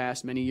Congress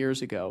passed many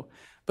years ago.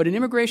 But in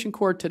immigration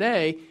court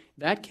today,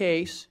 that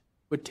case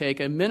would take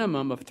a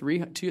minimum of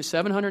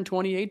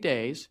 728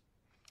 days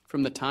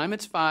from the time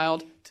it's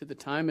filed to the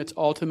time it's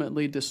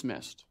ultimately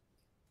dismissed.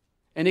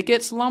 And it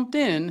gets lumped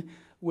in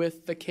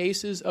with the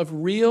cases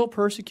of real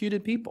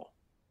persecuted people,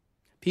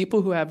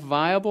 people who have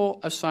viable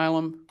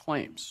asylum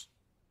claims.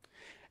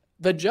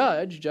 The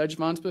judge, Judge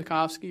Von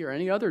Spakovsky or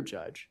any other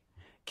judge,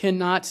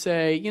 cannot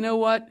say, you know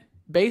what,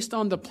 based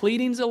on the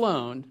pleadings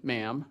alone,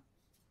 ma'am,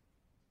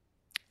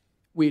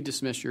 we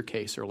dismiss your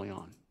case early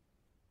on.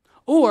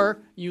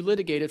 Or you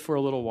litigate it for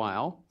a little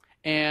while,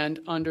 and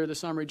under the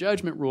summary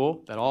judgment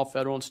rule that all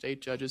federal and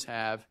state judges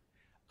have,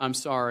 I'm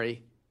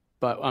sorry,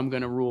 but I'm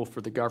going to rule for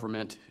the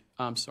government.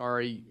 I'm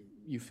sorry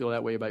you feel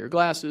that way about your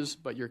glasses,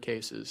 but your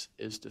case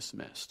is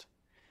dismissed.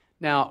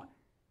 Now,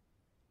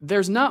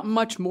 there's not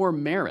much more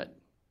merit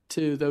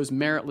to those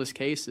meritless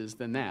cases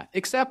than that,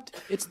 except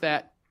it's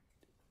that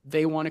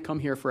they want to come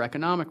here for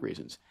economic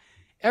reasons.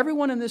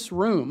 Everyone in this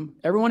room,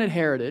 everyone at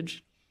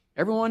Heritage,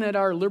 everyone at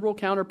our liberal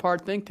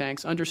counterpart think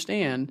tanks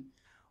understand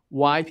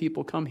why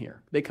people come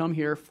here. They come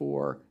here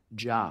for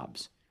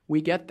jobs.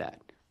 We get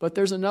that. But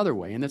there's another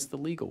way, and that's the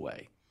legal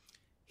way.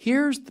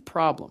 Here's the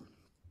problem.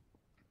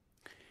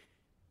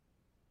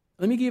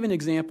 Let me give an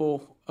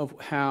example of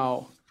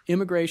how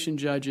immigration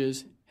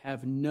judges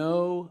have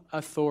no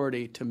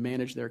authority to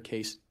manage their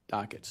case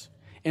dockets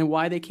and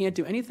why they can't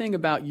do anything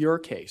about your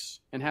case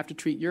and have to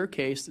treat your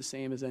case the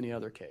same as any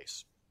other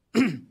case.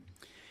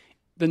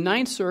 The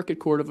Ninth Circuit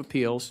Court of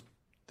Appeals,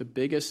 the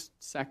biggest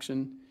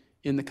section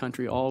in the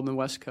country, all on the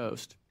West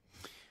Coast,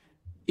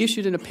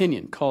 issued an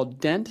opinion called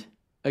Dent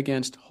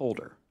against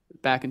Holder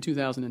back in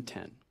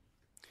 2010.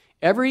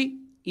 Every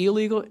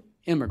illegal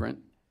immigrant,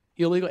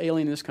 illegal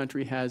alien in this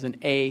country has an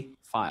A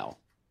file.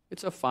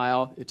 It's a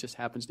file. It just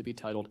happens to be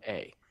titled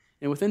A.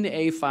 And within the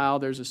A file,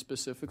 there's a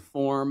specific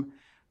form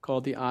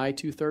called the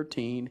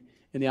I-213.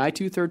 And the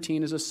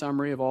I-213 is a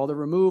summary of all the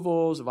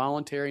removals,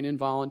 voluntary and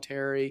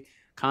involuntary,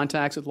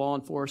 contacts with law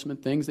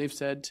enforcement, things they've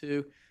said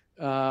to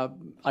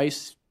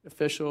ICE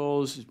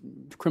officials,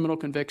 criminal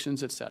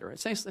convictions, et cetera.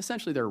 It's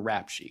essentially their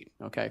rap sheet,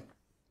 okay?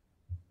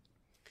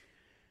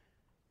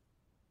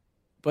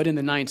 But in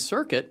the Ninth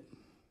Circuit,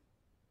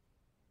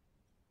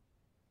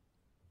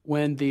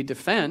 when the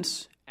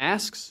defense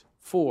asks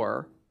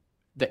for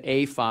the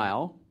A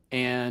file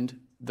and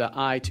the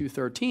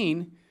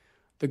I-213,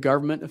 the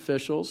government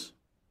officials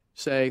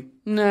say,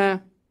 nah,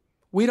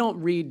 we don't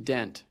read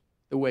Dent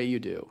the way you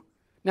do.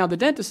 Now, the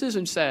Dent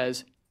decision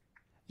says,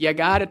 you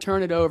got to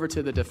turn it over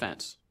to the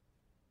defense.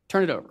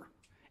 Turn it over.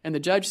 And the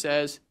judge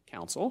says,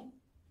 counsel,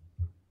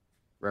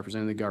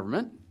 representing the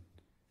government,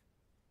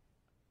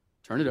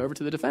 turn it over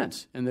to the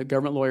defense. And the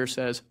government lawyer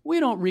says, we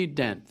don't read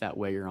Dent that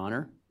way, Your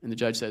Honor. And the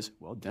judge says,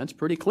 well, Dent's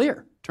pretty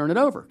clear. Turn it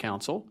over,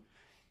 counsel.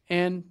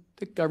 And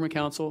the government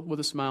counsel, with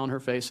a smile on her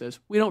face, says,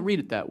 we don't read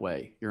it that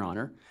way, Your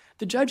Honor.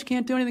 The judge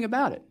can't do anything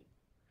about it.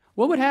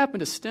 What would happen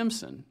to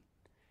Stimson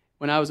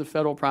when I was a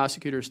federal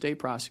prosecutor, state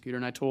prosecutor,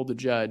 and I told the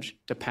judge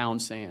to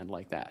pound sand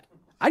like that?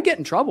 I'd get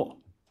in trouble.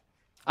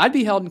 I'd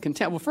be held in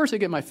contempt. Well, first I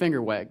get my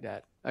finger wagged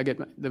at.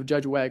 The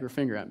judge would wag her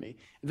finger at me.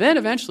 Then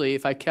eventually,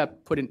 if I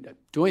kept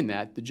doing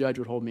that, the judge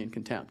would hold me in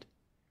contempt.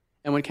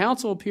 And when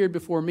counsel appeared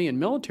before me in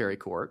military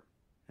court,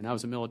 and I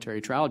was a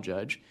military trial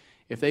judge,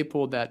 if they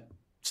pulled that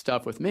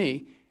stuff with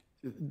me,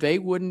 they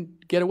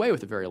wouldn't get away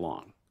with it very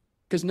long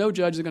because no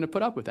judge is going to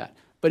put up with that.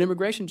 But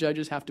immigration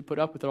judges have to put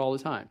up with it all the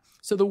time.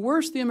 So the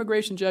worst the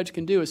immigration judge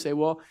can do is say,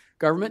 well,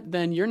 government,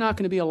 then you're not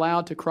going to be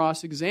allowed to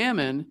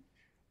cross-examine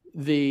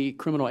the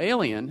criminal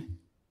alien,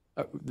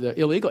 the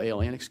illegal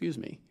alien,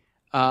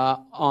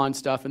 on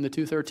stuff in the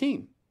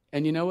 213.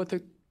 And you know what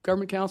the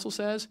government counsel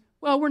says?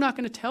 Well, we're not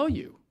going to tell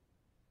you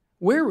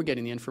where we're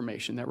getting the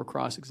information that we're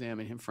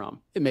cross-examining him from.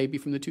 It may be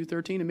from the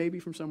 213, it may be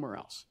from somewhere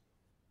else.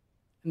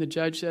 And the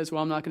judge says,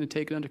 well, I'm not going to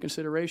take it under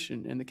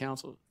consideration. And the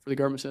counsel for the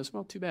government says,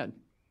 well, too bad.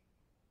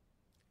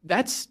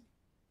 That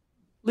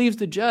leaves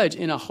the judge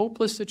in a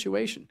hopeless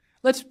situation.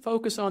 Let's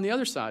focus on the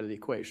other side of the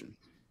equation.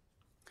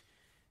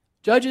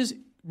 Judges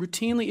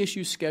routinely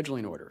issue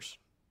scheduling orders.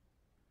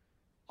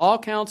 All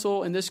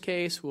counsel in this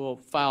case will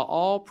file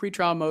all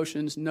pretrial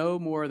motions no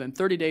more than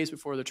 30 days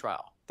before the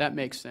trial. That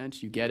makes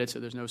sense. You get it, so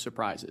there's no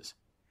surprises.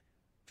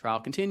 Trial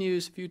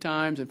continues a few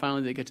times, and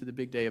finally they get to the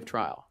big day of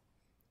trial.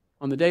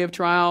 On the day of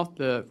trial,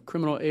 the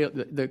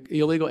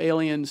illegal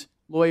alien's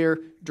lawyer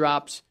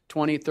drops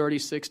 20, 30,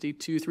 60,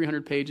 200,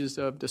 300 pages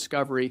of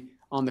discovery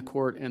on the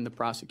court and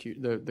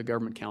the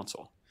government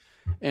counsel.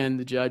 And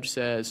the judge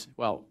says,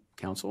 well,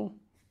 counsel,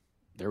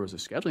 there was a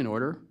scheduling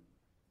order.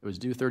 It was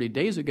due 30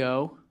 days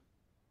ago.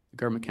 The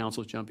government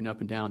counsel is jumping up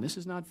and down. This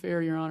is not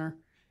fair, Your Honor.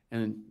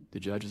 And the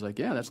judge is like,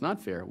 yeah, that's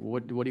not fair.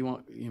 What do you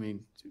want? I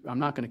mean, I'm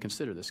not going to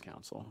consider this,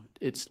 counsel.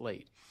 It's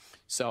late.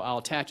 So I'll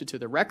attach it to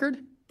the record,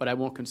 but I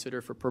won't consider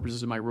it for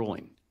purposes of my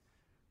ruling.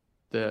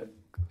 The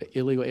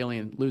illegal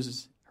alien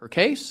loses her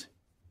case.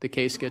 The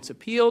case gets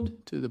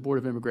appealed to the Board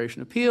of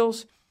Immigration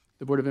Appeals.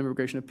 The Board of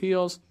Immigration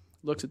Appeals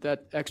looks at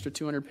that extra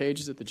 200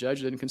 pages that the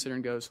judge didn't consider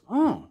and goes,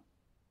 oh,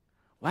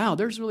 wow,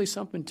 there's really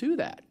something to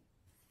that.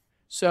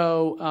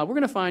 So we're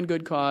going to find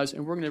good cause,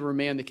 and we're going to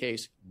remand the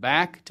case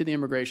back to the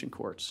immigration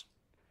courts.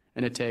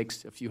 And it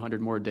takes a few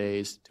hundred more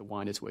days to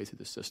wind its way through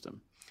the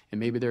system. And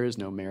maybe there is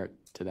no merit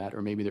to that,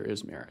 or maybe there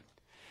is merit.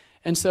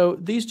 And so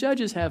these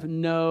judges have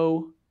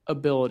no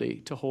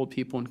ability to hold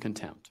people in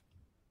contempt.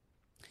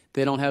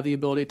 They don't have the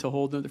ability to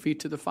hold their feet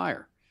to the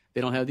fire.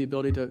 They don't have the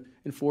ability to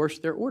enforce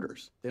their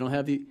orders. They don't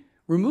have the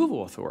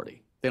removal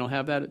authority. They don't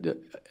have that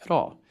at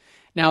all.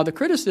 Now, the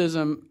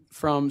criticism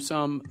from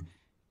some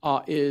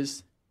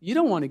is, you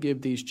don't want to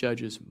give these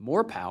judges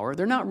more power.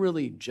 They're not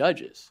really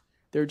judges.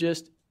 They're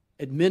just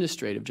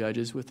administrative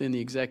judges within the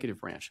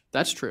executive branch.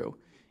 That's true.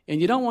 And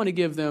you don't want to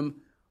give them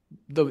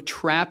the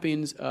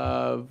trappings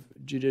of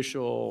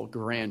judicial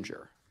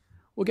grandeur.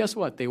 Well, guess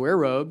what? They wear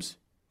robes.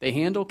 They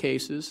handle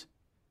cases.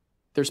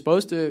 They're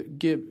supposed to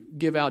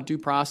give out due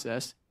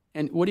process.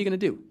 And what are you going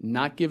to do?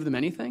 Not give them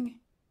anything?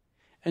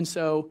 And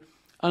so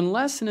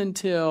unless and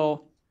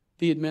until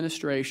the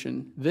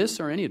administration, this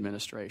or any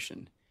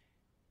administration,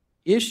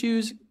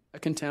 issues a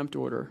contempt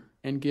order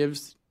and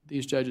gives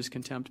these judges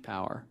contempt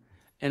power,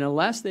 and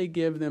unless they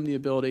give them the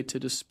ability to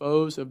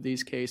dispose of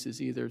these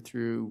cases either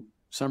through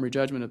summary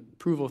judgment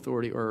approval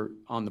authority or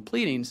on the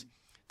pleadings,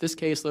 this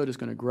caseload is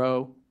going to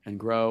grow and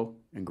grow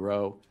and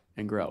grow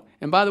and grow.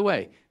 And by the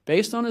way,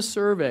 based on a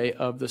survey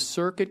of the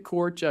circuit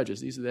court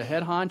judges, these are the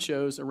head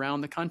honchos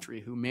around the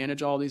country who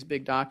manage all these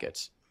big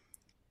dockets,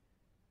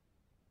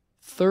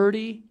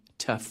 30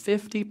 to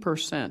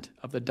 50%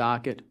 of the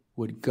docket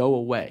would go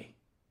away.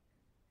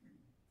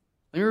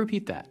 Let me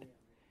repeat that.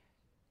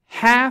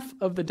 Half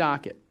of the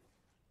docket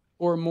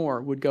or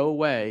more would go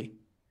away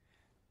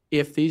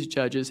if these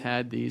judges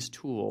had these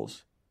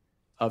tools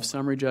of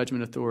summary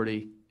judgment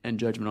authority and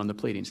judgment on the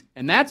pleadings.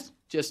 And that's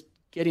just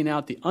getting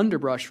out the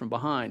underbrush from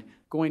behind.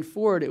 Going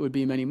forward, it would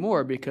be many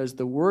more because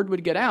the word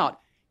would get out.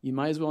 You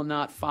might as well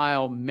not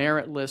file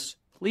meritless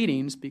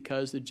pleadings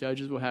because the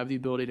judges will have the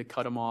ability to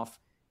cut them off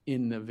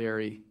in the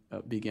very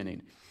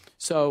beginning.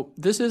 So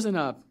this isn't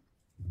a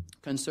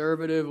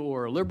conservative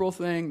or a liberal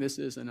thing. This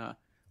isn't a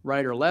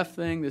right or left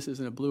thing. This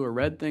isn't a blue or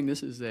red thing.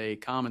 This is a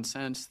common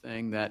sense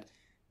thing that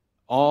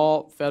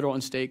all federal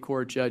and state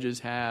court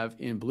judges have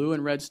in blue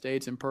and red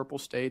states and purple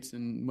states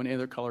and any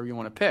other color you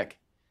want to pick.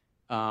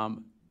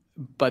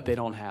 But they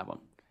don't have them.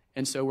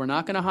 And so we're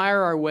not going to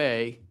hire our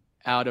way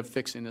out of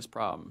fixing this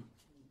problem.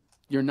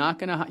 You're not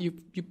going to you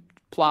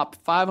plop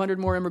 500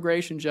 more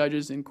immigration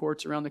judges in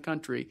courts around the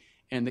country,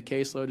 and the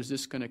caseload is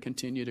just going to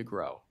continue to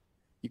grow.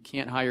 You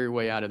can't hire your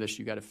way out of this.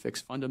 You've got to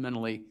fix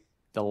fundamentally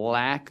the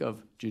lack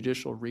of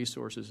judicial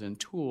resources and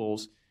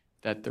tools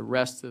that the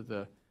rest of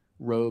the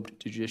robed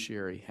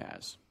judiciary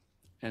has.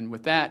 And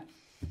with that,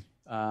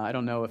 I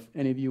don't know if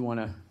any of you want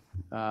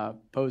to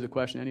pose a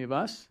question to any of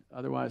us.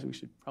 Otherwise, we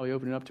should probably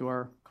open it up to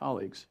our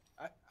colleagues.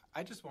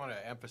 I just want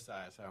to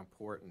emphasize how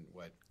important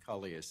what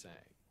Cully is saying.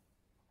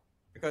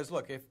 Because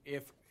look,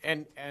 if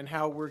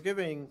how we're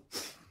giving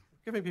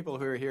people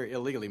who are here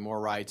illegally more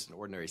rights than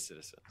ordinary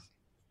citizens.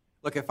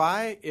 Look, if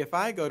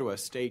I go to a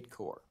state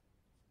court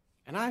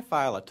and I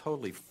file a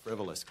totally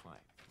frivolous claim,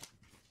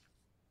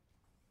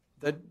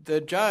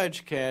 the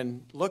judge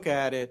can look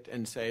at it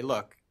and say,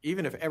 look,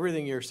 even if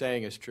everything you're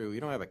saying is true, you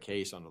don't have a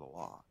case under the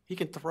law. He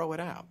can throw it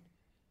out.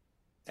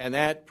 And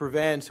that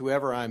prevents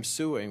whoever I'm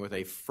suing with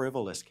a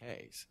frivolous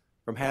case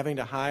from having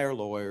to hire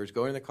lawyers,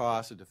 going to the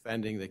cost of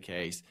defending the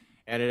case,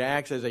 and it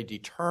acts as a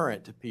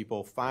deterrent to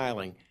people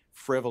filing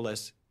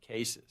frivolous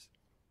cases.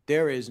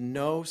 There is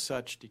no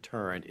such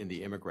deterrent in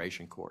the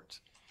immigration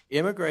courts.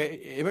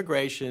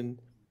 Immigration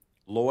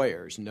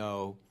lawyers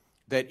know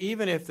that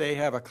even if they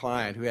have a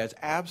client who has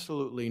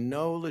absolutely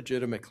no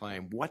legitimate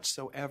claim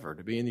whatsoever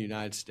to be in the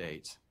United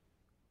States,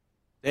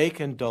 they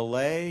can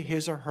delay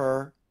his or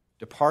her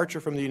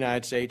departure from the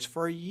United States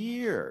for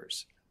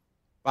years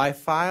by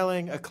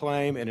filing a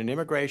claim in an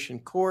immigration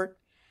court.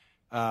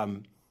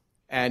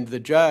 And the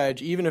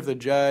judge, even if the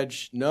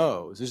judge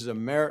knows this is a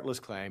meritless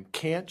claim,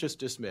 can't just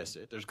dismiss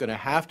it. There's going to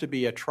have to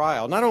be a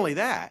trial. Not only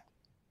that,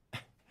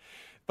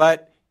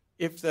 but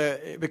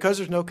because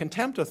there's no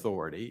contempt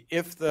authority,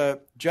 if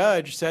the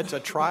judge sets a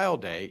trial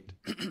date,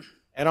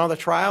 and on the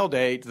trial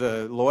date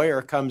the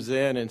lawyer comes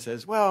in and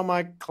says, well,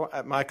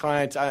 my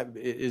client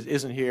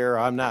isn't here,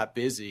 I'm not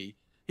busy,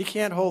 he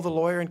can't hold the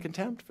lawyer in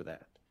contempt for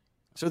that.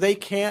 So they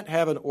can't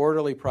have an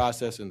orderly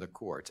process in the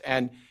courts.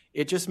 And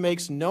it just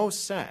makes no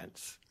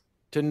sense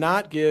to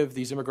not give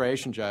these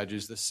immigration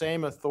judges the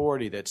same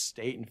authority that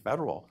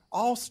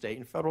all state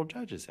and federal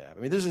judges have. I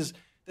mean,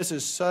 this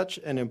is such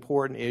an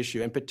important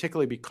issue, and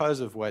particularly because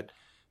of what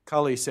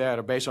Cully said,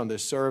 or based on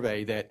this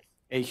survey, that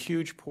a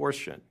huge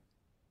portion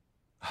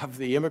of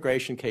the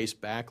immigration case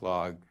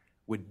backlog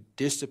would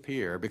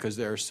disappear because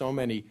there are so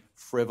many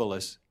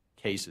frivolous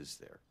cases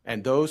there.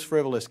 And those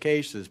frivolous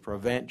cases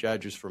prevent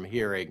judges from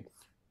hearing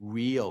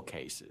real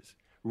cases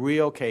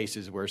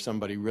where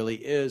somebody really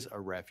is a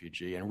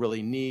refugee and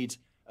really needs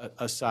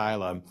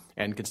asylum,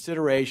 and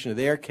consideration of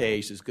their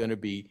case is going to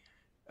be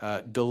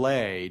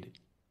delayed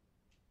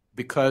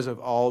because of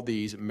all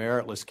these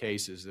meritless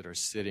cases that are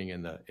sitting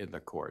in the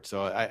court.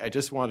 So I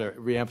just want to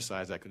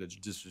reemphasize that because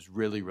this is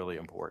really, really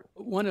important.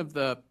 One of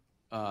the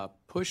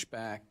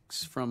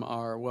pushbacks from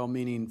our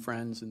well-meaning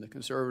friends in the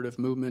conservative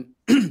movement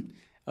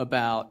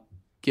about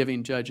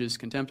giving judges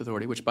contempt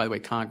authority, which, by the way,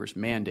 Congress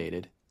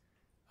mandated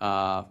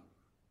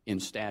in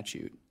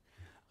statute,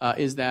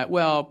 is that,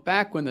 well,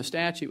 back when the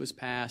statute was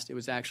passed, it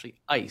was actually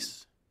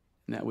ICE,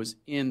 and that was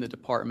in the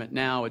department.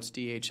 Now it's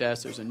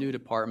DHS, there's a new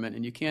department,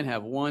 and you can't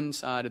have one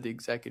side of the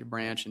executive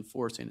branch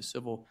enforcing a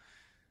civil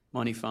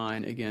money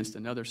fine against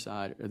another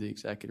side of the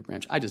executive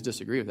branch. I just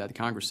disagree with that. The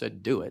Congress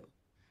said do it,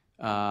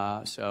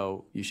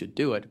 so you should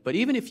do it. But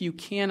even if you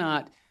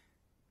cannot,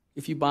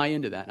 if you buy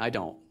into that, and I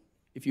don't,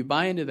 if you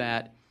buy into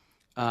that,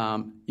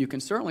 you can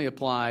certainly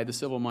apply the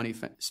civil money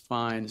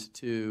fines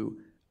to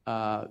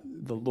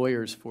the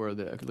lawyers for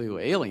the illegal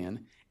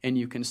alien, and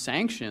you can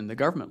sanction the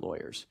government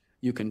lawyers.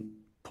 You can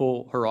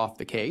pull her off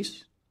the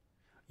case.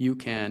 You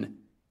can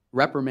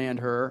reprimand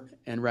her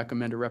and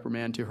recommend a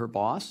reprimand to her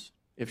boss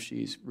if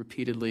she's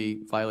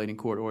repeatedly violating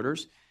court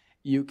orders.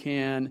 You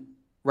can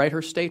write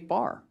her state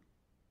bar.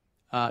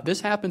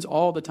 This happens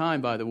all the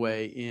time, by the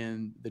way,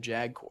 in the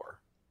JAG Corps,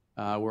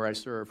 where I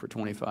served for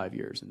 25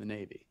 years in the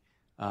Navy.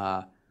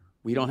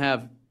 We don't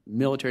have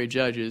military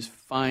judges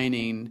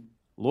fining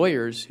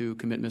lawyers who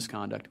commit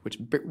misconduct, which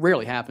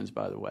rarely happens,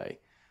 by the way.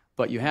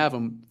 But you have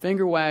them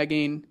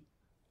finger-wagging,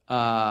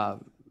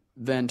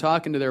 then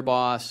talking to their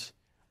boss,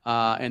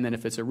 and then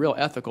if it's a real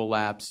ethical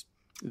lapse,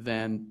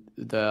 then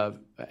the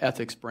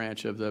ethics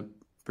branch of the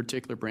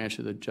particular branch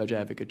of the Judge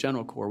Advocate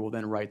General Corps will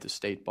then write the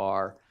state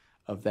bar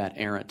of that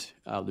errant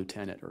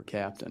lieutenant or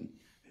captain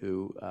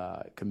who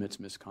commits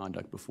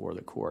misconduct before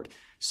the court.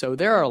 So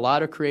there are a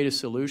lot of creative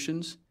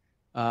solutions.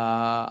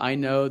 I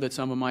know that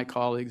some of my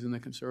colleagues in the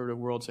conservative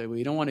world say, well,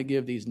 you don't want to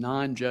give these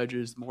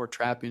non-judges more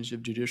trappings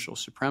of judicial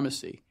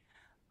supremacy.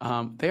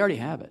 They already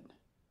have it.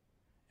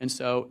 And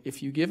so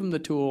if you give them the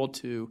tool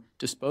to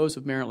dispose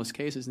of meritless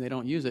cases and they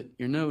don't use it,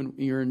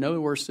 you're in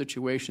no worse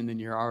situation than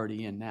you're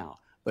already in now.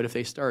 But if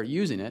they start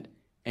using it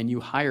and you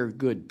hire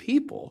good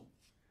people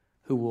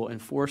who will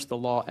enforce the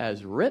law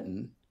as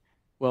written,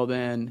 well,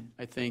 then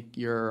I think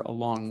you're a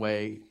long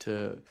way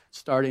to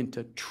starting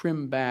to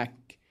trim back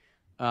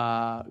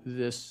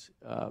this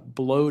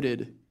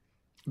bloated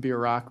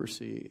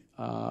bureaucracy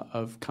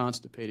of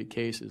constipated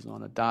cases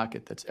on a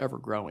docket that's ever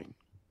growing.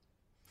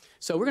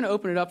 So we're going to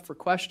open it up for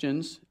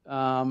questions.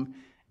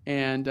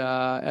 And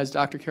as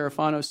Dr.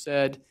 Carafano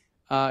said,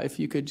 if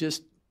you could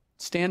just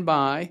stand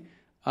by,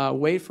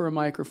 wait for a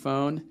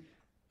microphone,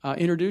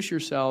 introduce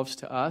yourselves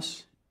to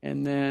us,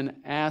 and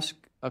then ask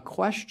a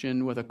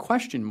question with a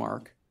question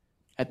mark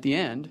at the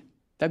end,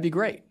 that'd be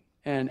great.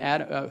 And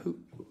add, I'm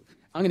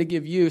going to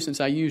give you, since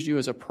I used you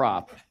as a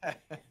prop,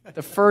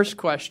 the first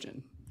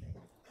question.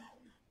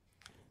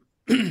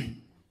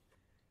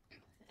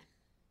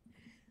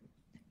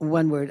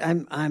 One word.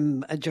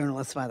 I'm a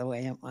journalist, by the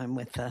way. I'm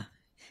with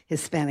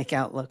Hispanic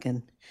Outlook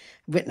and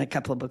written a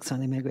couple of books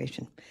on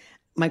immigration.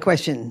 My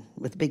question,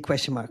 with a big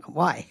question mark,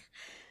 why?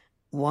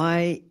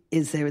 Why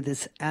is there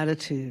this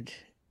attitude?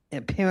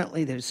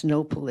 Apparently there's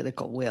no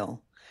political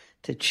will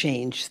to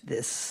change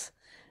this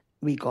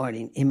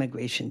regarding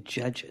immigration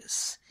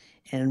judges.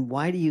 And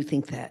why do you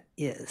think that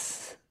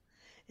is?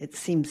 It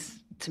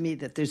seems to me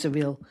that there's a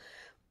real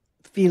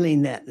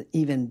feeling that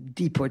even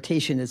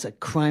deportation is a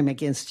crime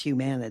against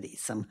humanity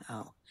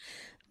somehow.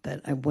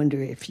 But I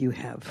wonder if you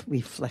have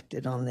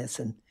reflected on this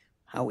and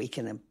how we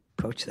can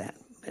approach that.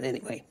 But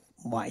anyway,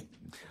 why?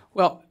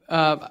 Well,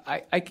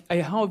 I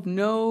have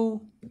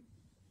no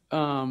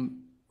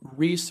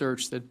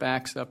research that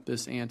backs up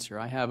this answer.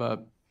 I have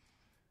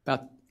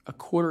about a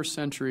quarter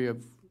century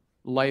of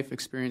life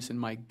experience in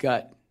my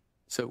gut.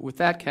 So with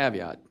that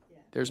caveat,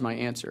 there's my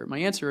answer. My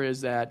answer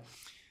is that,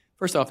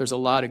 first off, there's a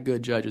lot of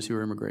good judges who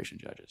are immigration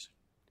judges.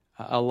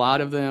 A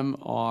lot of them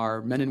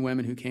are men and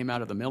women who came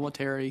out of the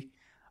military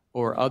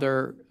or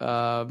other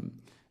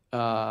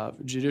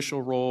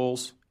judicial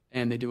roles,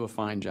 and they do a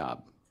fine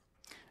job.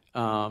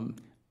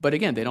 But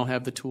again, they don't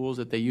have the tools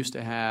that they used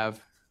to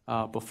have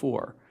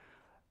before.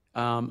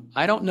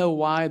 I don't know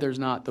why there's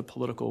not the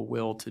political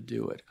will to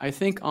do it. I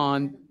think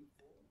on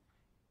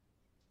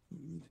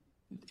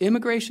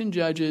immigration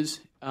judges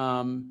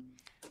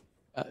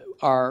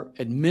are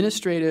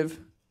administrative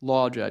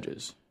law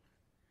judges.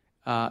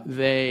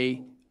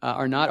 They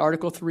are not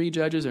Article III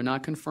judges. They're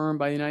not confirmed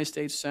by the United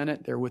States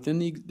Senate. They're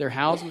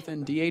housed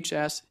within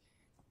DHS.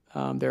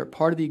 They're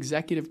part of the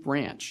executive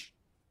branch.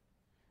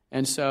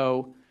 And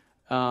so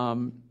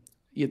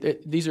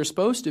these are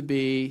supposed to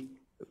be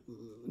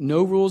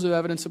no rules of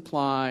evidence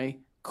apply,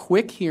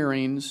 quick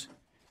hearings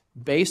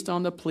based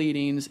on the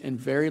pleadings, and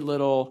very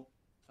little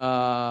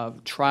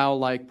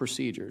trial-like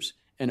procedures.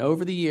 And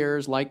over the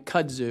years, like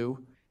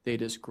kudzu, they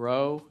just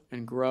grow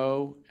and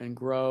grow and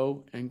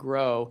grow and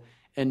grow.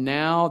 And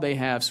now they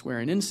have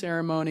swearing-in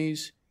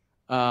ceremonies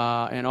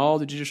and all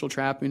the judicial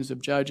trappings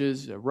of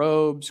judges,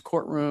 robes,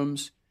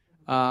 courtrooms.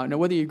 Now,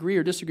 whether you agree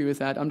or disagree with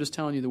that, I'm just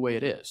telling you the way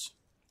it is.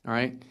 All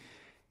right?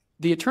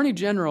 The Attorney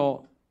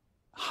General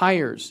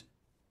hires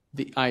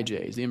the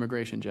IJs, the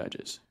immigration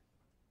judges.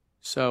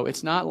 So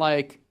it's not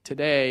like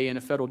today in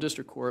a federal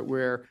district court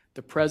where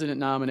the president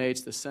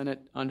nominates, the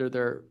Senate under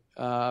their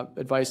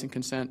advice and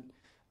consent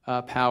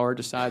power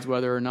decides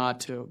whether or not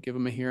to give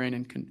them a hearing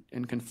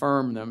and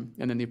confirm them,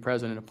 and then the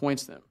president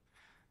appoints them.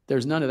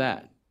 There's none of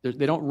that.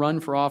 They don't run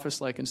for office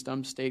like in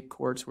some state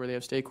courts where they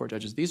have state court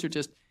judges. These are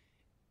just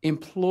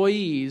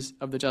employees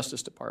of the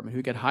Justice Department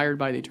who get hired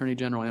by the Attorney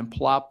General and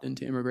plopped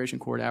into immigration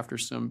court after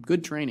some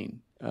good training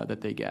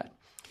that they get.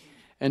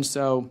 And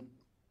so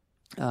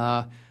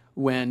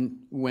when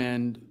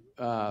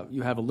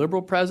you have a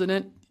liberal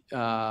president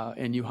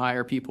and you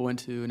hire people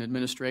into an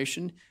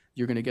administration,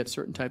 you're going to get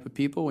certain type of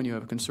people. When you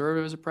have a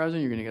conservative as a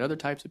president, you're going to get other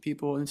types of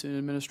people into an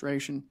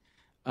administration.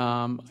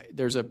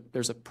 There's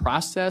a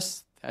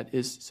process that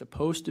is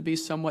supposed to be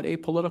somewhat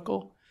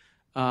apolitical,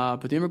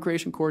 but the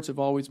immigration courts have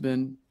always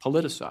been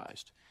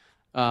politicized.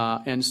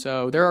 And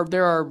so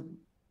there are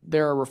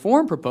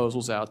reform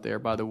proposals out there,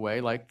 by the way,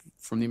 like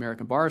from the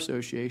American Bar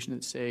Association,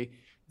 that say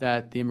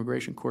that the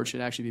immigration court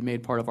should actually be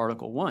made part of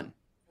Article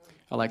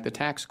I, like the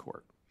tax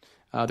court.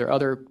 There are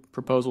other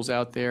proposals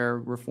out there,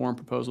 reform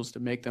proposals to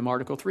make them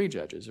Article III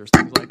judges or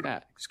things like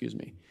that,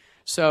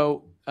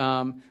 So,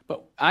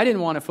 but I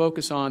didn't want to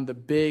focus on the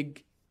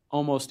big,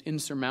 almost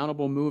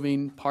insurmountable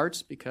moving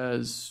parts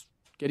because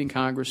getting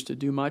Congress to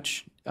do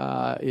much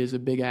is a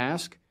big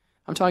ask.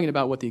 I'm talking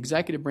about what the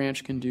executive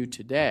branch can do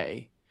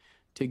today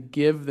to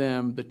give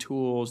them the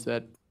tools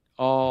that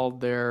all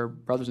their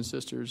brothers and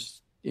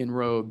sisters in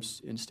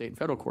robes in state and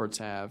federal courts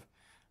have.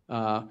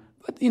 But,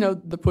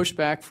 the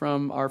pushback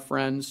from our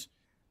friends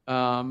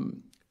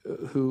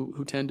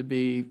who tend to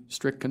be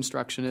strict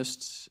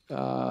constructionists,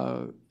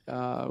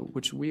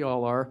 which we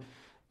all are,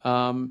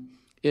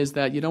 is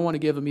that you don't want to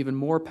give them even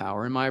more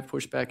power. And my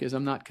pushback is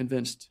I'm not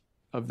convinced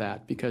of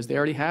that because they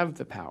already have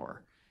the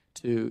power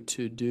to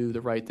do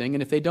the right thing.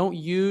 And if they don't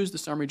use the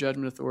summary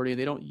judgment authority,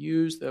 they don't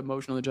use the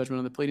motion on the judgment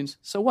on the pleadings,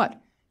 so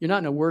what? You're not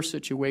in a worse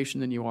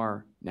situation than you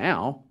are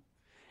now.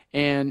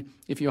 And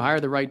if you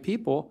hire the right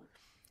people,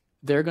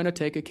 they're going to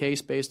take a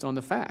case based on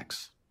the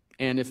facts.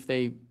 And if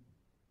they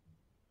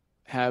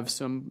have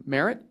some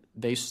merit,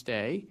 they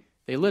stay,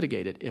 they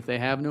litigate it. If they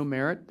have no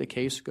merit, the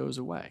case goes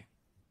away.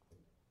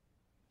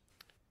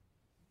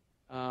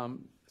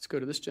 Let's go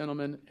to this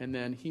gentleman, and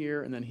then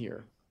here, and then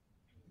here.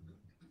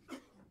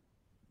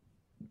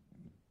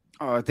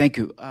 Thank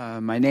you.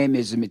 My name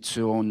is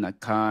Mitsuo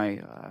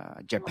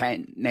Nakai,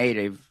 Japan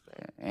native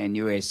and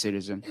U.S.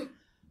 citizen.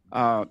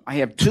 I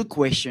have two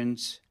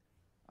questions.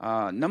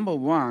 Number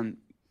one,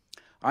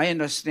 I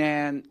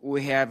understand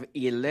we have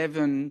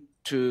 11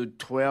 to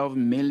 12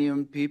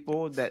 million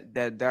people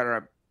that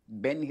are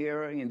been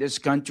here in this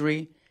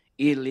country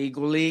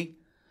illegally.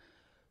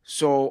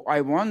 So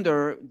I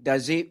wonder,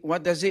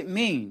 what does it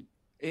mean?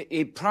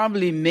 It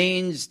probably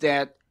means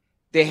that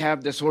they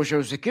have the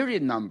Social Security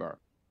number.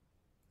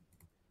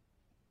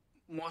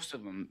 Most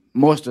of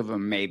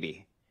them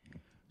maybe.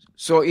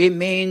 So it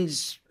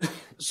means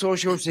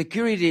Social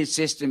Security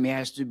system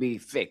has to be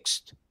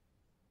fixed.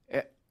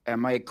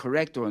 Am I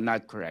correct or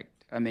not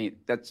correct? I mean,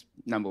 that's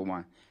number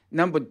one.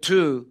 Number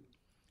two,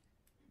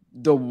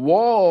 the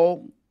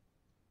wall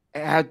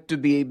had to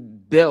be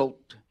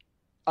built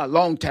a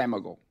long time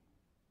ago.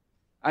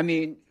 I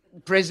mean,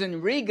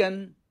 President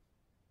Reagan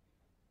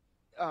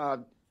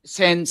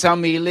sent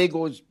some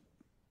illegals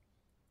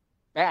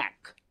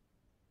back,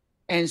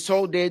 and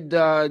so did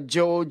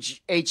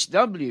George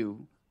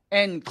H.W.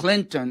 and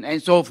Clinton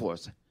and so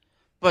forth.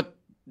 But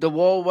the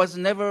wall was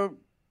never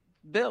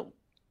built.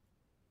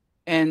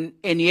 And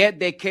yet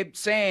they kept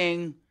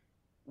saying,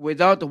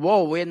 without the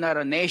wall, we're not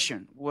a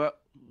nation. Well,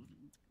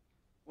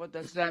 what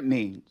does that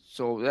mean?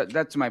 So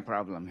that's my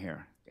problem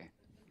here. Okay.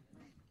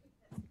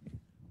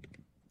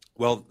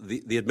 Well,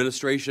 the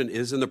administration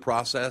is in the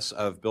process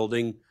of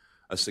building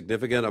a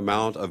significant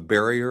amount of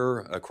barrier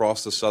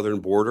across the southern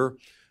border.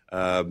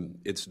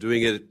 It's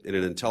doing it in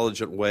an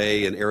intelligent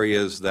way in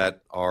areas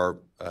that are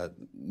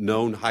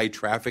known high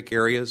traffic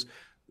areas.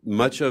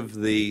 Much of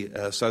the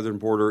southern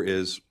border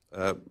is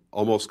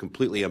almost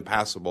completely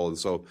impassable, and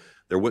so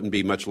there wouldn't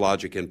be much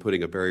logic in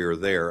putting a barrier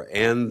there.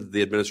 And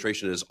the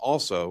administration is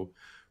also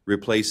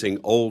replacing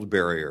old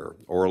barrier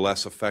or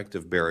less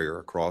effective barrier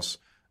across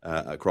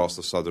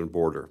the southern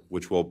border,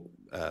 which will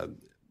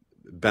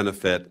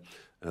benefit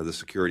the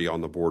security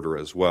on the border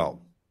as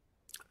well.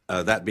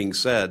 That being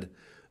said,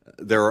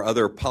 there are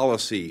other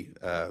policy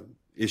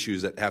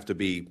issues that have to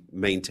be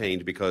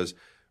maintained, because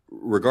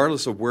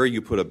regardless of where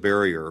you put a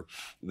barrier,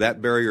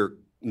 that barrier,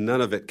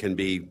 none of it can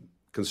be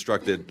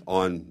constructed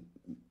on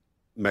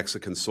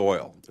Mexican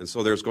soil. And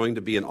so there's going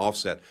to be an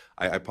offset.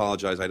 I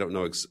apologize, I don't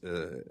know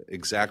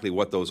exactly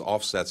what those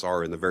offsets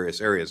are in the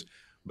various areas,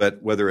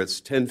 but whether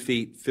it's 10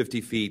 feet,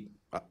 50 feet,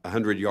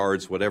 100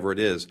 yards, whatever it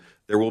is,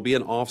 there will be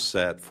an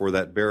offset for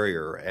that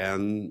barrier.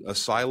 And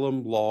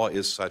asylum law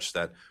is such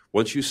that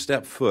once you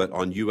step foot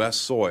on U.S.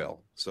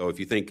 soil, so if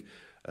you think,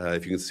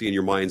 if you can see in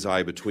your mind's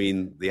eye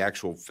between the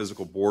actual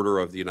physical border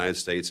of the United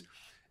States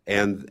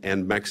and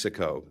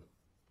Mexico,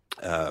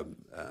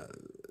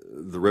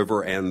 the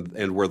river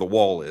and where the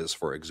wall is,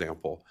 for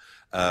example,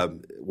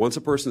 once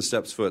a person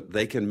steps foot,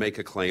 they can make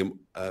a claim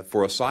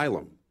for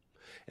asylum.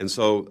 And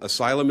so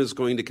asylum is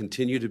going to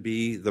continue to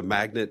be the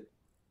magnet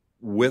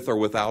with or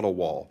without a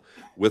wall.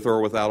 With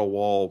or without a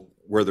wall,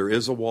 where there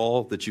is a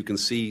wall that you can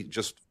see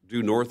just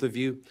due north of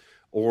you,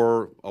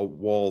 or a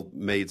wall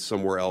made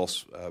somewhere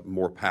else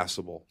more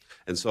passable.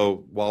 And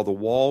so while the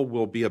wall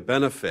will be a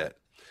benefit,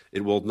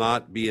 it will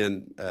not be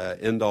an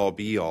end-all,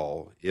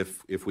 be-all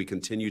if we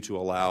continue to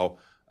allow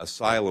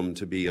asylum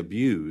to be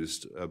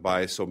abused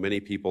by so many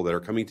people that are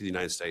coming to the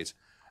United States,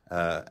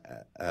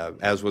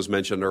 as was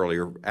mentioned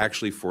earlier,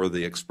 actually for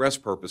the express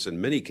purpose in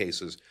many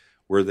cases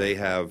where they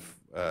have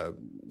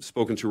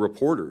spoken to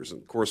reporters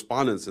and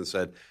correspondents and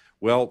said,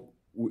 well,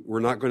 we're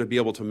not going to be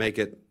able to make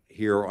it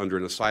here under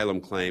an asylum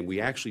claim.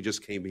 We actually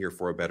just came here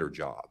for a better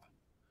job.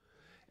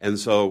 And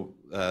so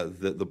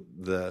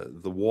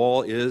the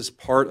wall is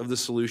part of the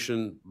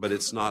solution, but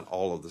it's not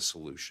all of the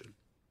solution.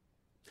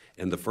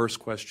 And the first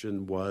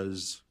question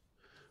was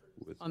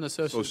on the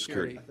Social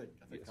Security.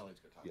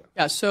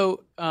 Yeah,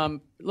 so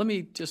let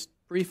me just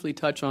briefly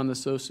touch on the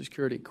Social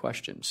Security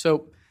question.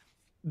 So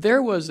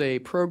there was a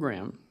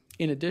program,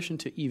 in addition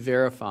to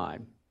E-Verify,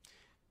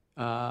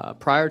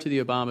 prior to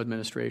the Obama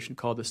administration,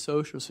 called the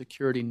Social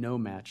Security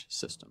No-Match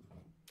System.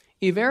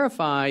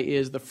 E-Verify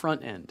is the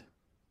front end.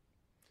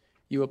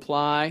 You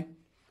apply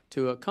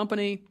to a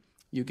company,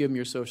 you give them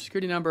your Social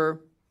Security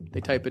number,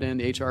 they type it in,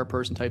 the HR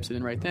person types it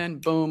in right then,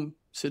 boom,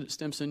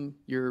 Stimson,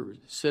 you're a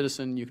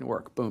citizen, you can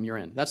work, boom, you're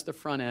in. That's the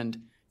front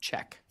end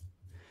check.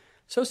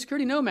 Social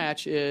Security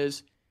No-Match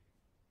is,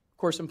 of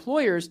course,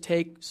 employers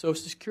take Social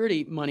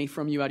Security money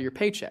from you out of your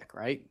paycheck,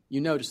 right?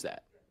 You notice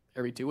that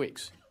every 2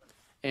 weeks.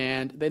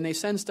 And then they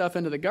send stuff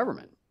into the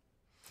government.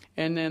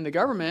 And then the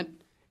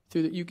government,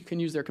 you can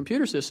use their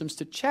computer systems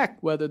to check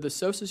whether the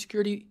Social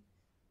Security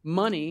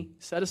money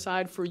set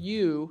aside for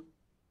you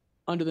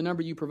under the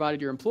number you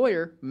provided your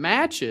employer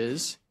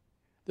matches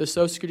the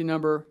Social Security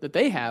number that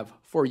they have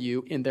for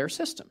you in their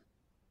system.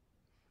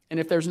 And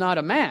if there's not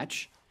a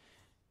match,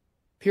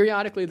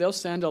 periodically they'll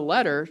send a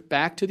letter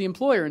back to the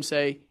employer and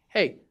say,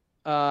 hey,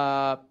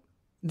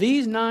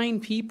 these 9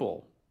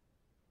 people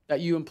that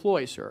you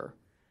employ, sir,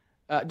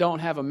 don't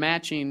have a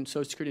matching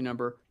Social Security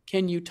number.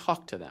 Can you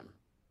talk to them?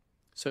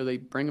 So they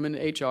bring them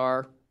into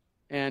HR,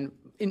 and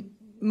in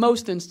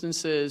most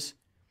instances,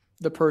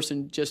 the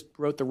person just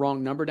wrote the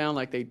wrong number down,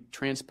 like they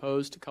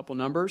transposed a couple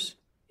numbers.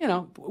 You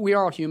know, we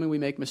are all human. We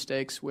make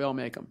mistakes. We all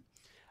make them.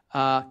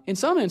 In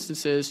some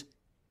instances,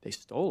 they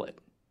stole it,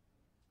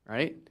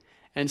 right?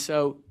 And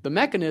so the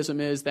mechanism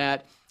is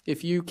that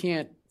if you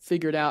can't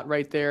figure it out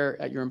right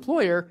there at your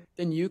employer,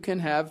 then you can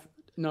have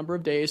a number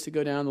of days to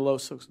go down to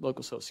the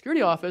local Social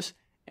Security office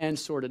and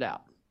sort it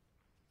out.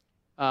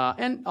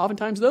 And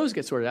oftentimes those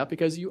get sorted out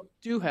because you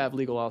do have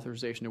legal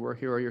authorization to work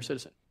here or you're a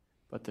citizen.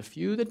 But the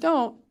few that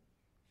don't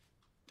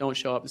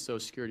show up at the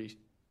Social Security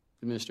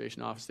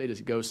Administration office. They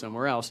just go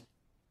somewhere else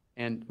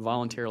and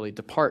voluntarily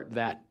depart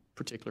that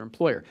particular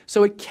employer.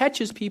 So it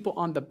catches people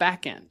on the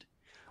back end.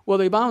 Well,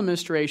 the Obama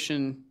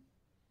administration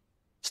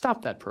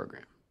stopped that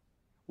program.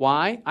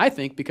 Why? I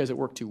think because it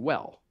worked too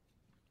well.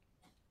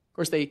 Of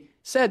course, they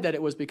said that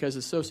it was because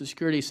the Social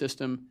Security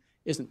system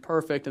isn't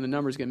perfect and the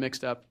numbers get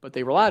mixed up, but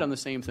they relied on the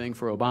same thing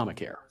for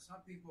Obamacare. Some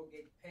people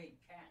get paid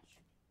cash.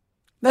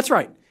 That's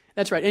right.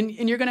 That's right.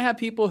 And you're going to have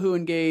people who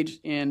engage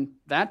in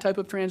that type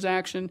of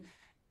transaction,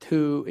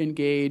 who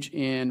engage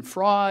in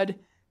fraud,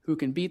 who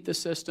can beat the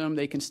system.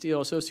 They can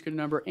steal a Social Security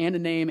number and a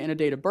name and a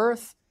date of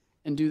birth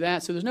and do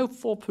that. So there's no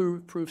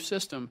foolproof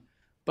system.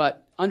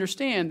 But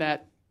understand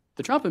that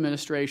the Trump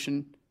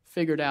administration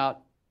figured out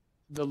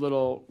the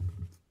little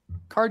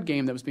card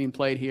game that was being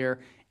played here,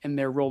 and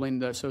they're rolling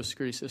the Social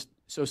Security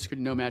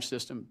no-match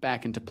system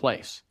back into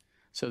place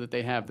so that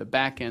they have the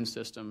back-end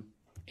system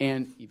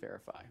and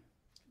E-Verify.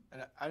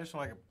 And I just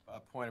want to make a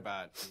point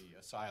about the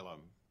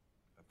asylum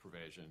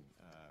provision,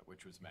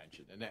 which was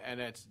mentioned, and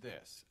it's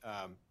this.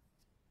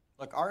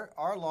 Look,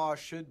 our law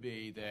should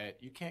be that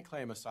you can't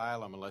claim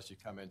asylum unless you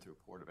come in through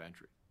a port of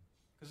entry.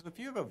 Because if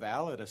you have a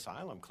valid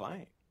asylum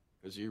claim,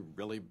 because you're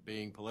really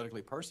being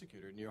politically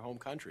persecuted in your home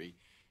country,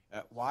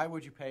 why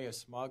would you pay a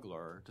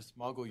smuggler to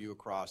smuggle you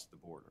across the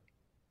border?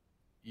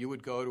 You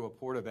would go to a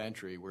port of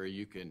entry where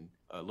you can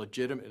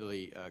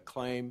legitimately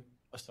claim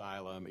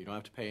asylum. You don't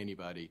have to pay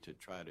anybody to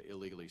try to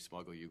illegally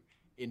smuggle you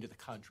into the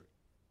country.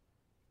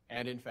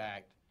 And in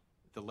fact,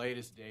 the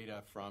latest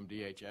data from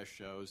DHS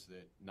shows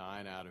that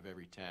 9 out of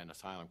every 10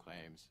 asylum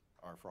claims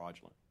are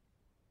fraudulent.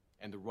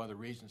 And one of the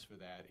reasons for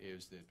that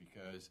is that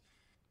because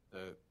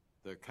the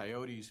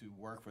coyotes who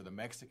work for the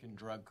Mexican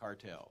drug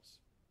cartels,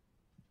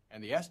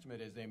 and the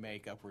estimate is they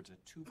make upwards of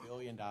 $2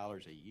 billion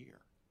a year,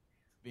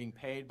 being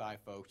paid by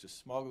folks to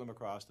smuggle them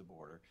across the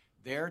border.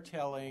 They're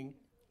telling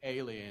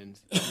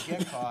aliens, you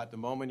get caught the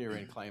moment you're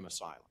in, claim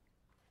asylum.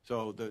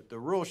 So the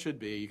rule should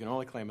be you can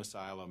only claim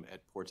asylum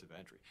at ports of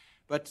entry.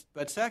 But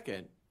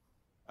second,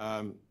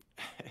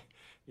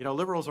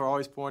 liberals are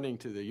always pointing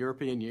to the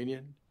European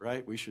Union,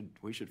 right? We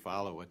should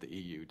follow what the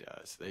EU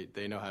does.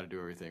 They know how to do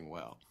everything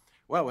well.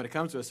 Well, when it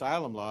comes to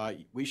asylum law,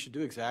 we should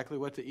do exactly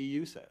what the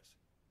EU says,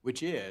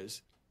 which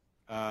is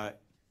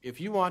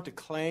if you want to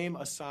claim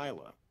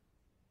asylum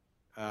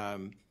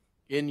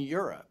in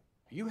Europe,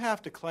 you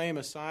have to claim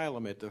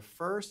asylum at the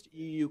first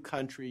EU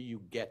country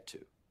you get to.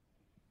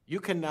 You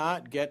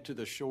cannot get to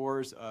the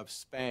shores of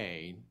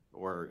Spain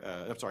or,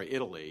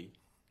 Italy,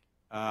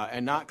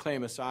 and not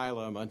claim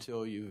asylum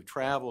until you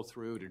travel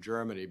through to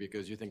Germany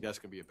because you think that's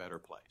going to be a better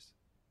place.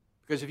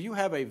 Because if you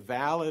have a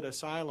valid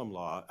asylum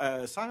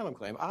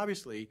claim,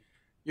 obviously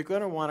you're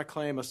going to want to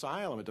claim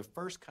asylum at the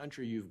first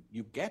country you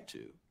get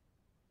to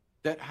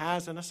that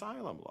has an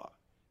asylum law.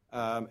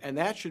 And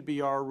that should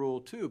be our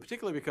rule too,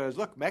 particularly because,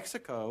 look,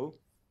 Mexico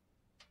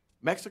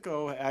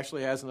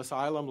actually has an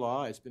asylum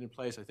law. It's been in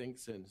place, I think,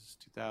 since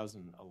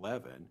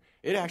 2011.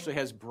 It actually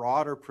has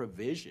broader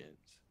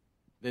provisions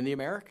than the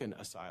American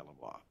asylum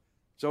law.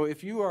 So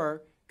if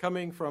you're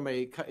coming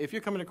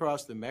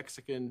across the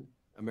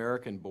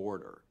Mexican-American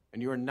border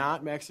and you're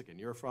not Mexican,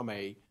 you're from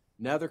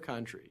another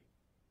country,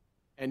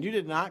 and you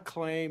did not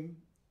claim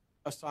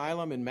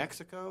asylum in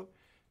Mexico,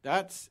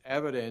 that's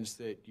evidence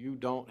that you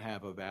don't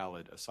have a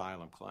valid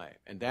asylum claim.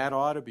 And that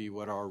ought to be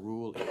what our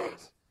rule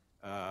is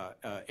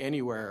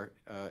anywhere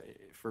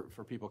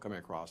for people coming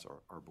across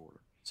our border.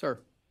 Sir.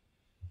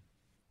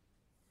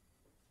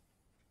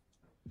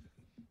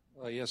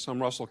 Yes, I'm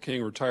Russell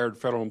King, retired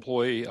federal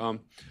employee.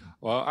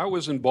 I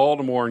was in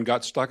Baltimore and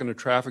got stuck in a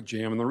traffic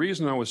jam. And the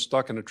reason I was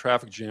stuck in a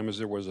traffic jam is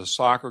there was a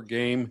soccer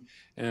game,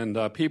 and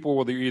people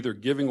were either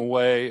giving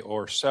away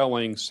or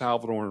selling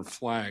Salvadoran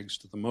flags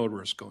to the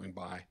motorists going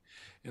by.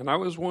 And I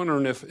was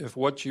wondering if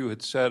what you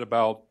had said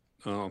about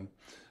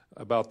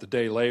the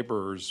day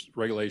laborers,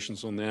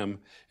 regulations on them,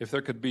 if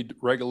there could be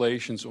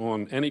regulations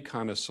on any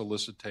kind of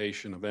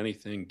solicitation of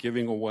anything,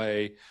 giving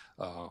away,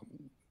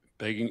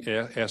 begging,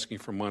 asking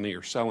for money,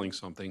 or selling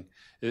something.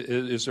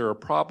 Is there a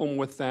problem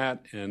with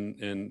that?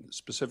 And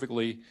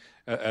specifically,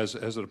 as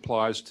it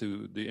applies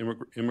to the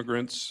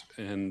immigrants,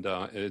 and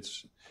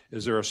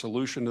is there a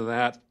solution to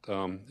that?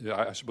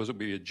 I suppose it would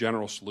be a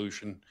general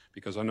solution,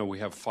 because I know we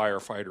have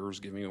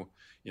firefighters giving,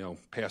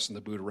 passing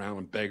the boot around,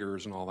 and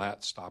beggars and all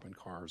that, stopping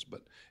cars.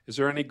 But is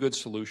there any good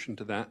solution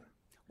to that?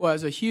 Well,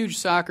 as a huge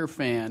soccer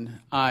fan,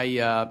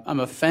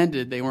 I'm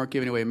offended they weren't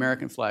giving away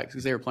American flags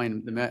because they were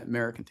playing the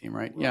American team,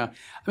 right? Yeah.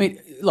 I mean,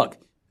 look,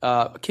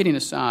 kidding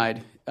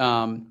aside,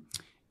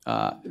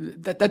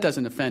 that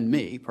doesn't offend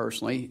me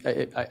personally.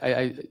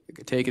 I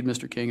take it,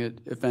 Mr. King, it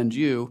offends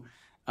you.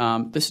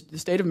 The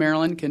state of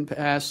Maryland can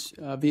pass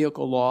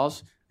vehicle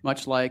laws,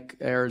 much like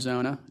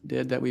Arizona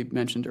did, that we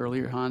mentioned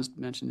earlier. Hans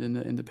mentioned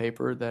in the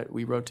paper that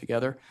we wrote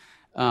together.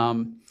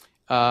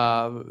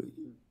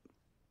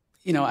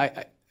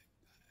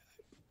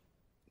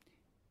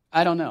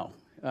 I don't know.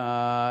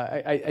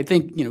 I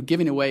think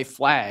giving away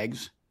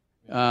flags.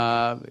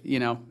 If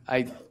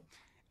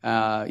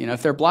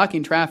they're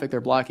blocking traffic, they're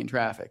blocking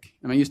traffic.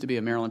 I used to be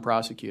a Maryland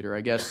prosecutor.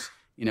 I guess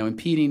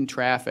impeding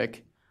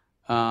traffic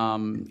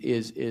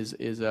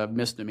is a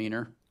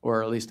misdemeanor,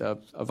 or at least a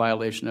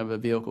violation of a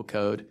vehicle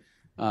code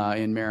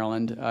in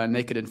Maryland, and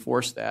they could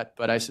enforce that.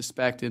 But I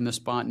suspect in the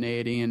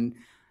spontaneity and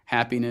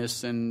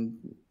happiness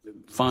and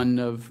fun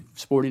of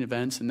sporting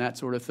events and that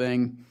sort of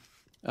thing.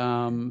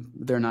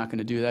 They're not going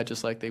to do that,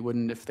 just like they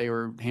wouldn't if they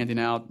were handing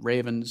out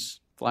Ravens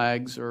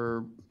flags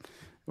or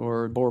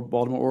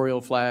Baltimore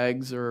Oriole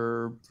flags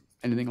or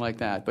anything like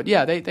that. But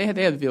yeah, they have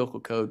the vehicle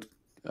code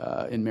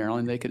in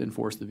Maryland. They could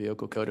enforce the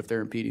vehicle code if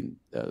they're impeding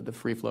the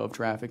free flow of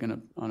traffic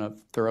on a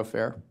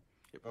thoroughfare.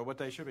 But what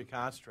they should be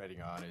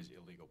concentrating on is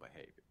illegal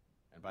behavior,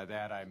 and by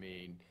that I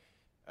mean,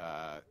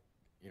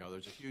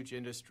 there's a huge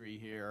industry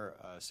here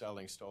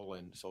selling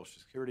stolen Social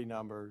Security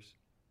numbers,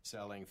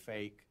 selling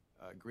fake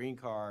green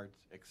cards,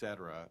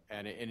 etc.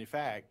 And in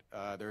fact,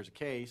 there's a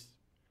case,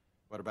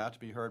 about to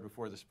be heard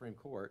before the Supreme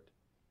Court,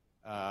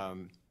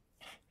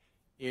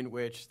 in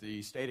which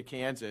the state of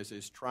Kansas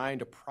is trying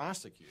to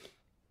prosecute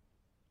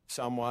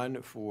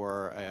someone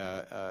for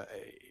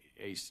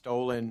a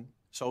stolen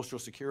Social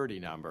Security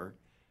number,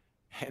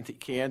 and the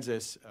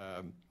Kansas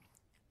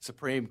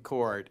Supreme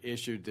Court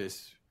issued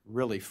this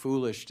really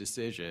foolish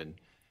decision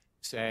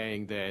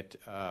saying that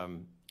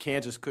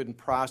Kansas couldn't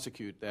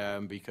prosecute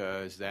them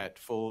because that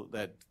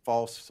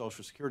false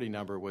Social Security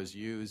number was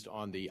used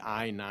on the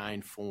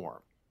I-9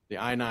 form. The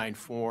I-9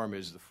 form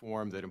is the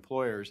form that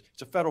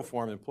it's a federal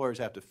form that employers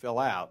have to fill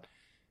out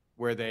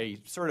where they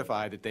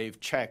certify that they've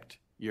checked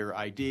your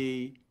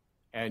ID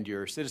and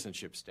your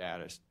citizenship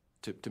status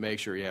to make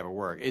sure you have a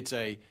work.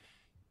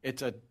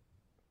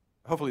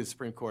 Hopefully the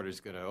Supreme Court is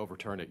going to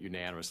overturn it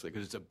unanimously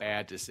because it's a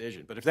bad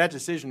decision. But if that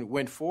decision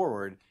went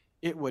forward,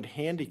 it would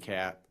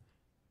handicap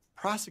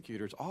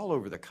prosecutors all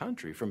over the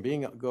country from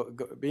being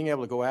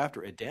able to go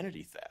after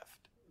identity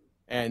theft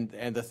and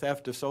the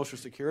theft of Social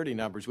Security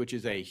numbers, which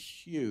is a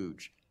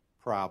huge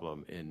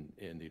problem in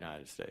the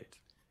United States.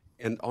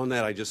 And on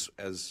that, I just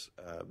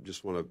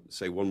want to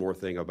say one more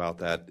thing about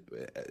that.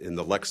 In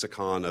the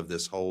lexicon of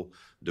this whole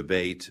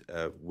debate,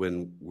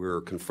 when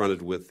we're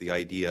confronted with the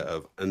idea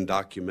of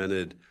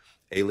undocumented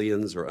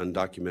aliens or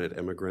undocumented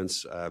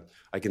immigrants,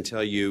 I can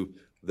tell you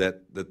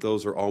that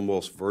those are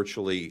almost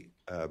virtually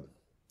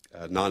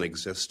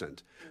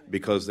non-existent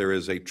because there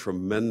is a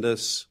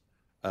tremendous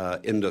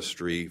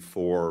industry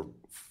for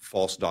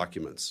false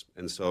documents.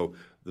 And so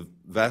the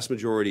vast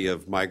majority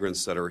of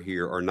migrants that are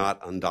here are not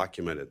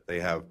undocumented. They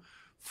have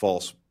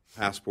false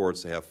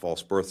passports, they have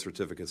false birth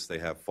certificates, they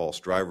have false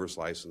driver's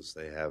license,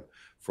 they have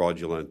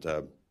fraudulent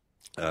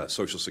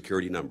Social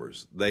Security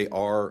numbers. They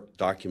are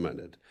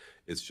documented.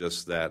 It's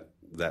just that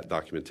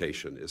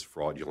documentation is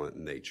fraudulent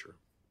in nature.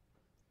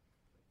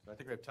 I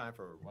think we have time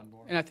for one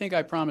more. And I think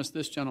I promised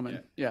this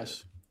gentleman,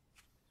 yes.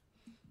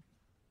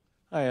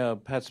 Hi,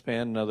 Pat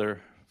Spann,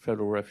 another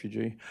federal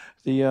refugee.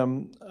 I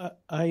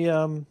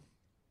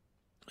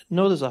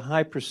know there's a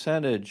high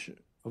percentage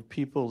of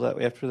people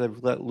that after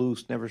they've let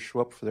loose never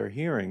show up for their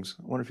hearings.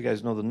 I wonder if you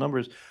guys know the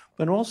numbers.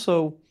 But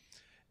also,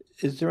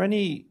 is there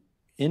any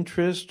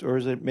interest, or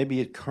is it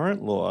maybe a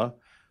current law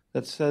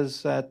that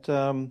says that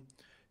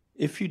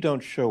if you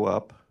don't show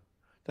up,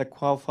 that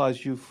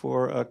qualifies you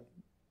for a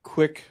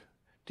quick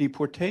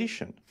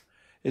deportation?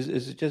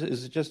 Is it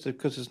just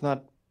because it's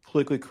not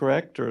politically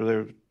correct,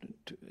 or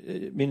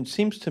it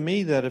seems to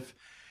me that if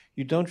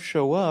you don't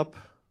show up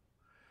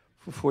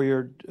for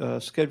your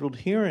scheduled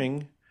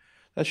hearing,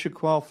 that should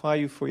qualify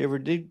you for, you ever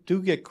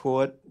do get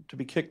caught, to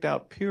be kicked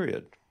out,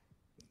 period.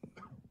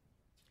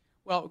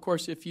 Well, of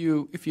course, if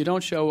you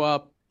don't show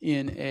up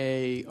in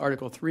a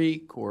Article III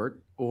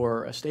court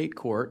or a state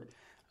court,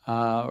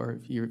 or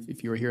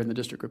if you were here in the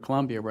District of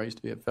Columbia, where I used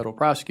to be a federal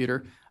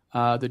prosecutor,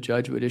 the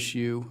judge would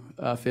issue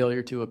a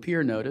failure to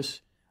appear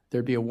notice.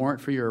 There'd be a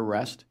warrant for your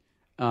arrest,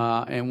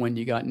 and when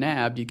you got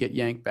nabbed, you'd get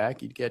yanked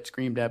back. You'd get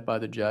screamed at by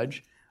the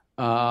judge.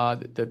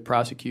 The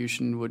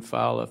prosecution would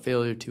file a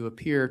failure to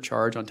appear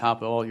charge on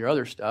top of all your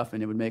other stuff,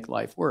 and it would make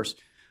life worse.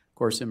 Of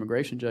course,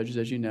 immigration judges,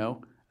 as you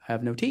know,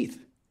 have no teeth.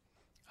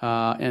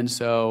 And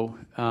so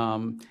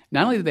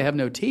not only do they have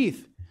no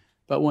teeth,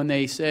 but when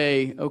they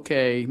say,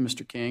 okay,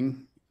 Mr.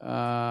 King,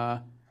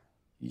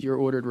 you're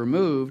ordered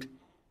removed,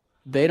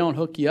 they don't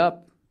hook you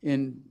up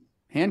in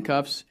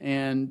handcuffs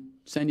and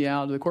send you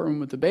out to the courtroom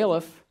with the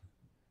bailiff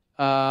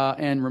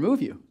and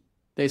remove you.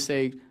 They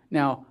say,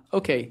 now,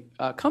 okay,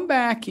 come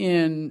back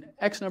in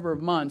X number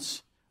of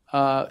months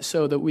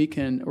so that we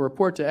can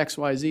report to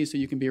XYZ so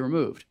you can be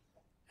removed.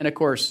 And, of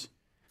course,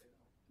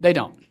 they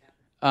don't.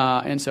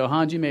 And so,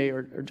 Hans,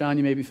 or John,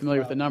 you may be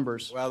familiar with the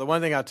numbers. Well, the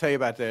one thing I'll tell you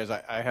about that is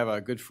I have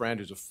a good friend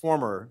who's a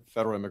former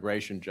federal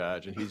immigration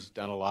judge, and he's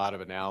done a lot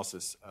of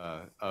analysis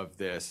of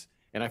this.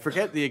 And I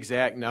forget the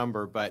exact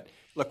number, but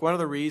look, one of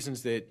the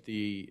reasons that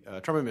the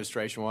Trump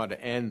administration wanted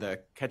to end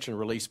the catch and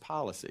release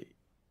policy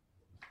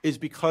is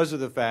because of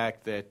the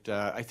fact that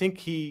I think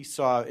he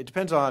saw, it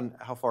depends on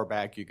how far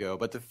back you go,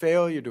 but the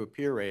failure to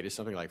appear rate is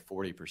something like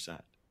 40%.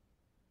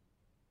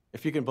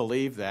 If you can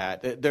believe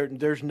that,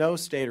 there's no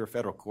state or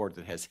federal court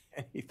that has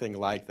anything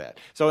like that.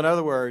 So in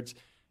other words,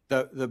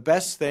 the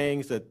best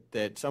things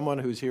that someone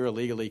who's here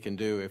illegally can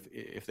do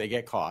if they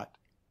get caught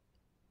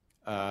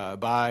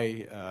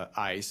by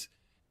ICE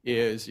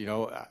is,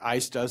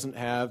 ICE doesn't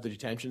have the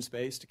detention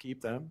space to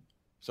keep them.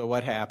 So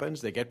what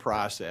happens? They get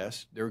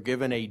processed. They're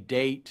given a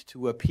date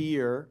to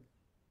appear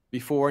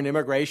before an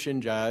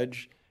immigration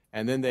judge,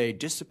 and then they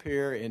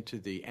disappear into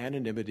the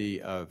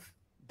anonymity of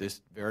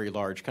this very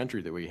large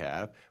country that we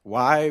have.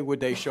 Why would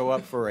they show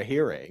up for a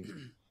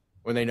hearing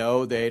when they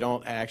know they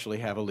don't actually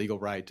have a legal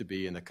right to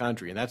be in the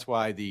country? And that's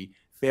why the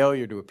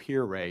failure to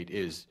appear rate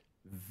is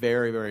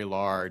very, very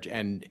large.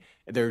 And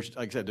there's,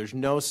 like I said, there's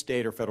no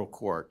state or federal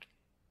court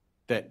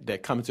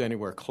that comes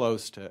anywhere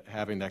close to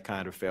having that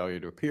kind of failure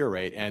to appear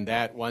rate. And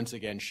that, once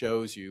again,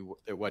 shows you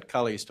that what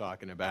Cully's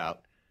talking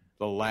about,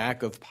 the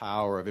lack of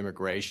power of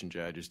immigration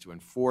judges to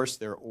enforce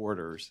their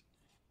orders,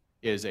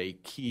 is a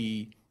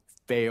key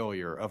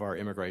failure of our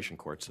immigration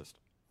court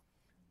system.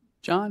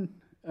 John,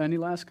 any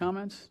last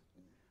comments?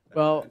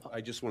 Well,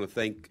 I just want to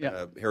thank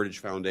Heritage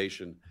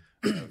Foundation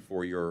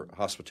for your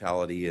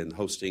hospitality and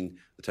hosting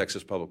the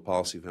Texas Public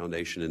Policy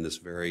Foundation in this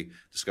very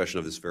discussion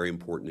of this very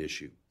important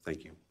issue.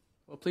 Thank you.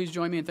 Well, please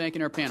join me in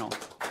thanking our panel.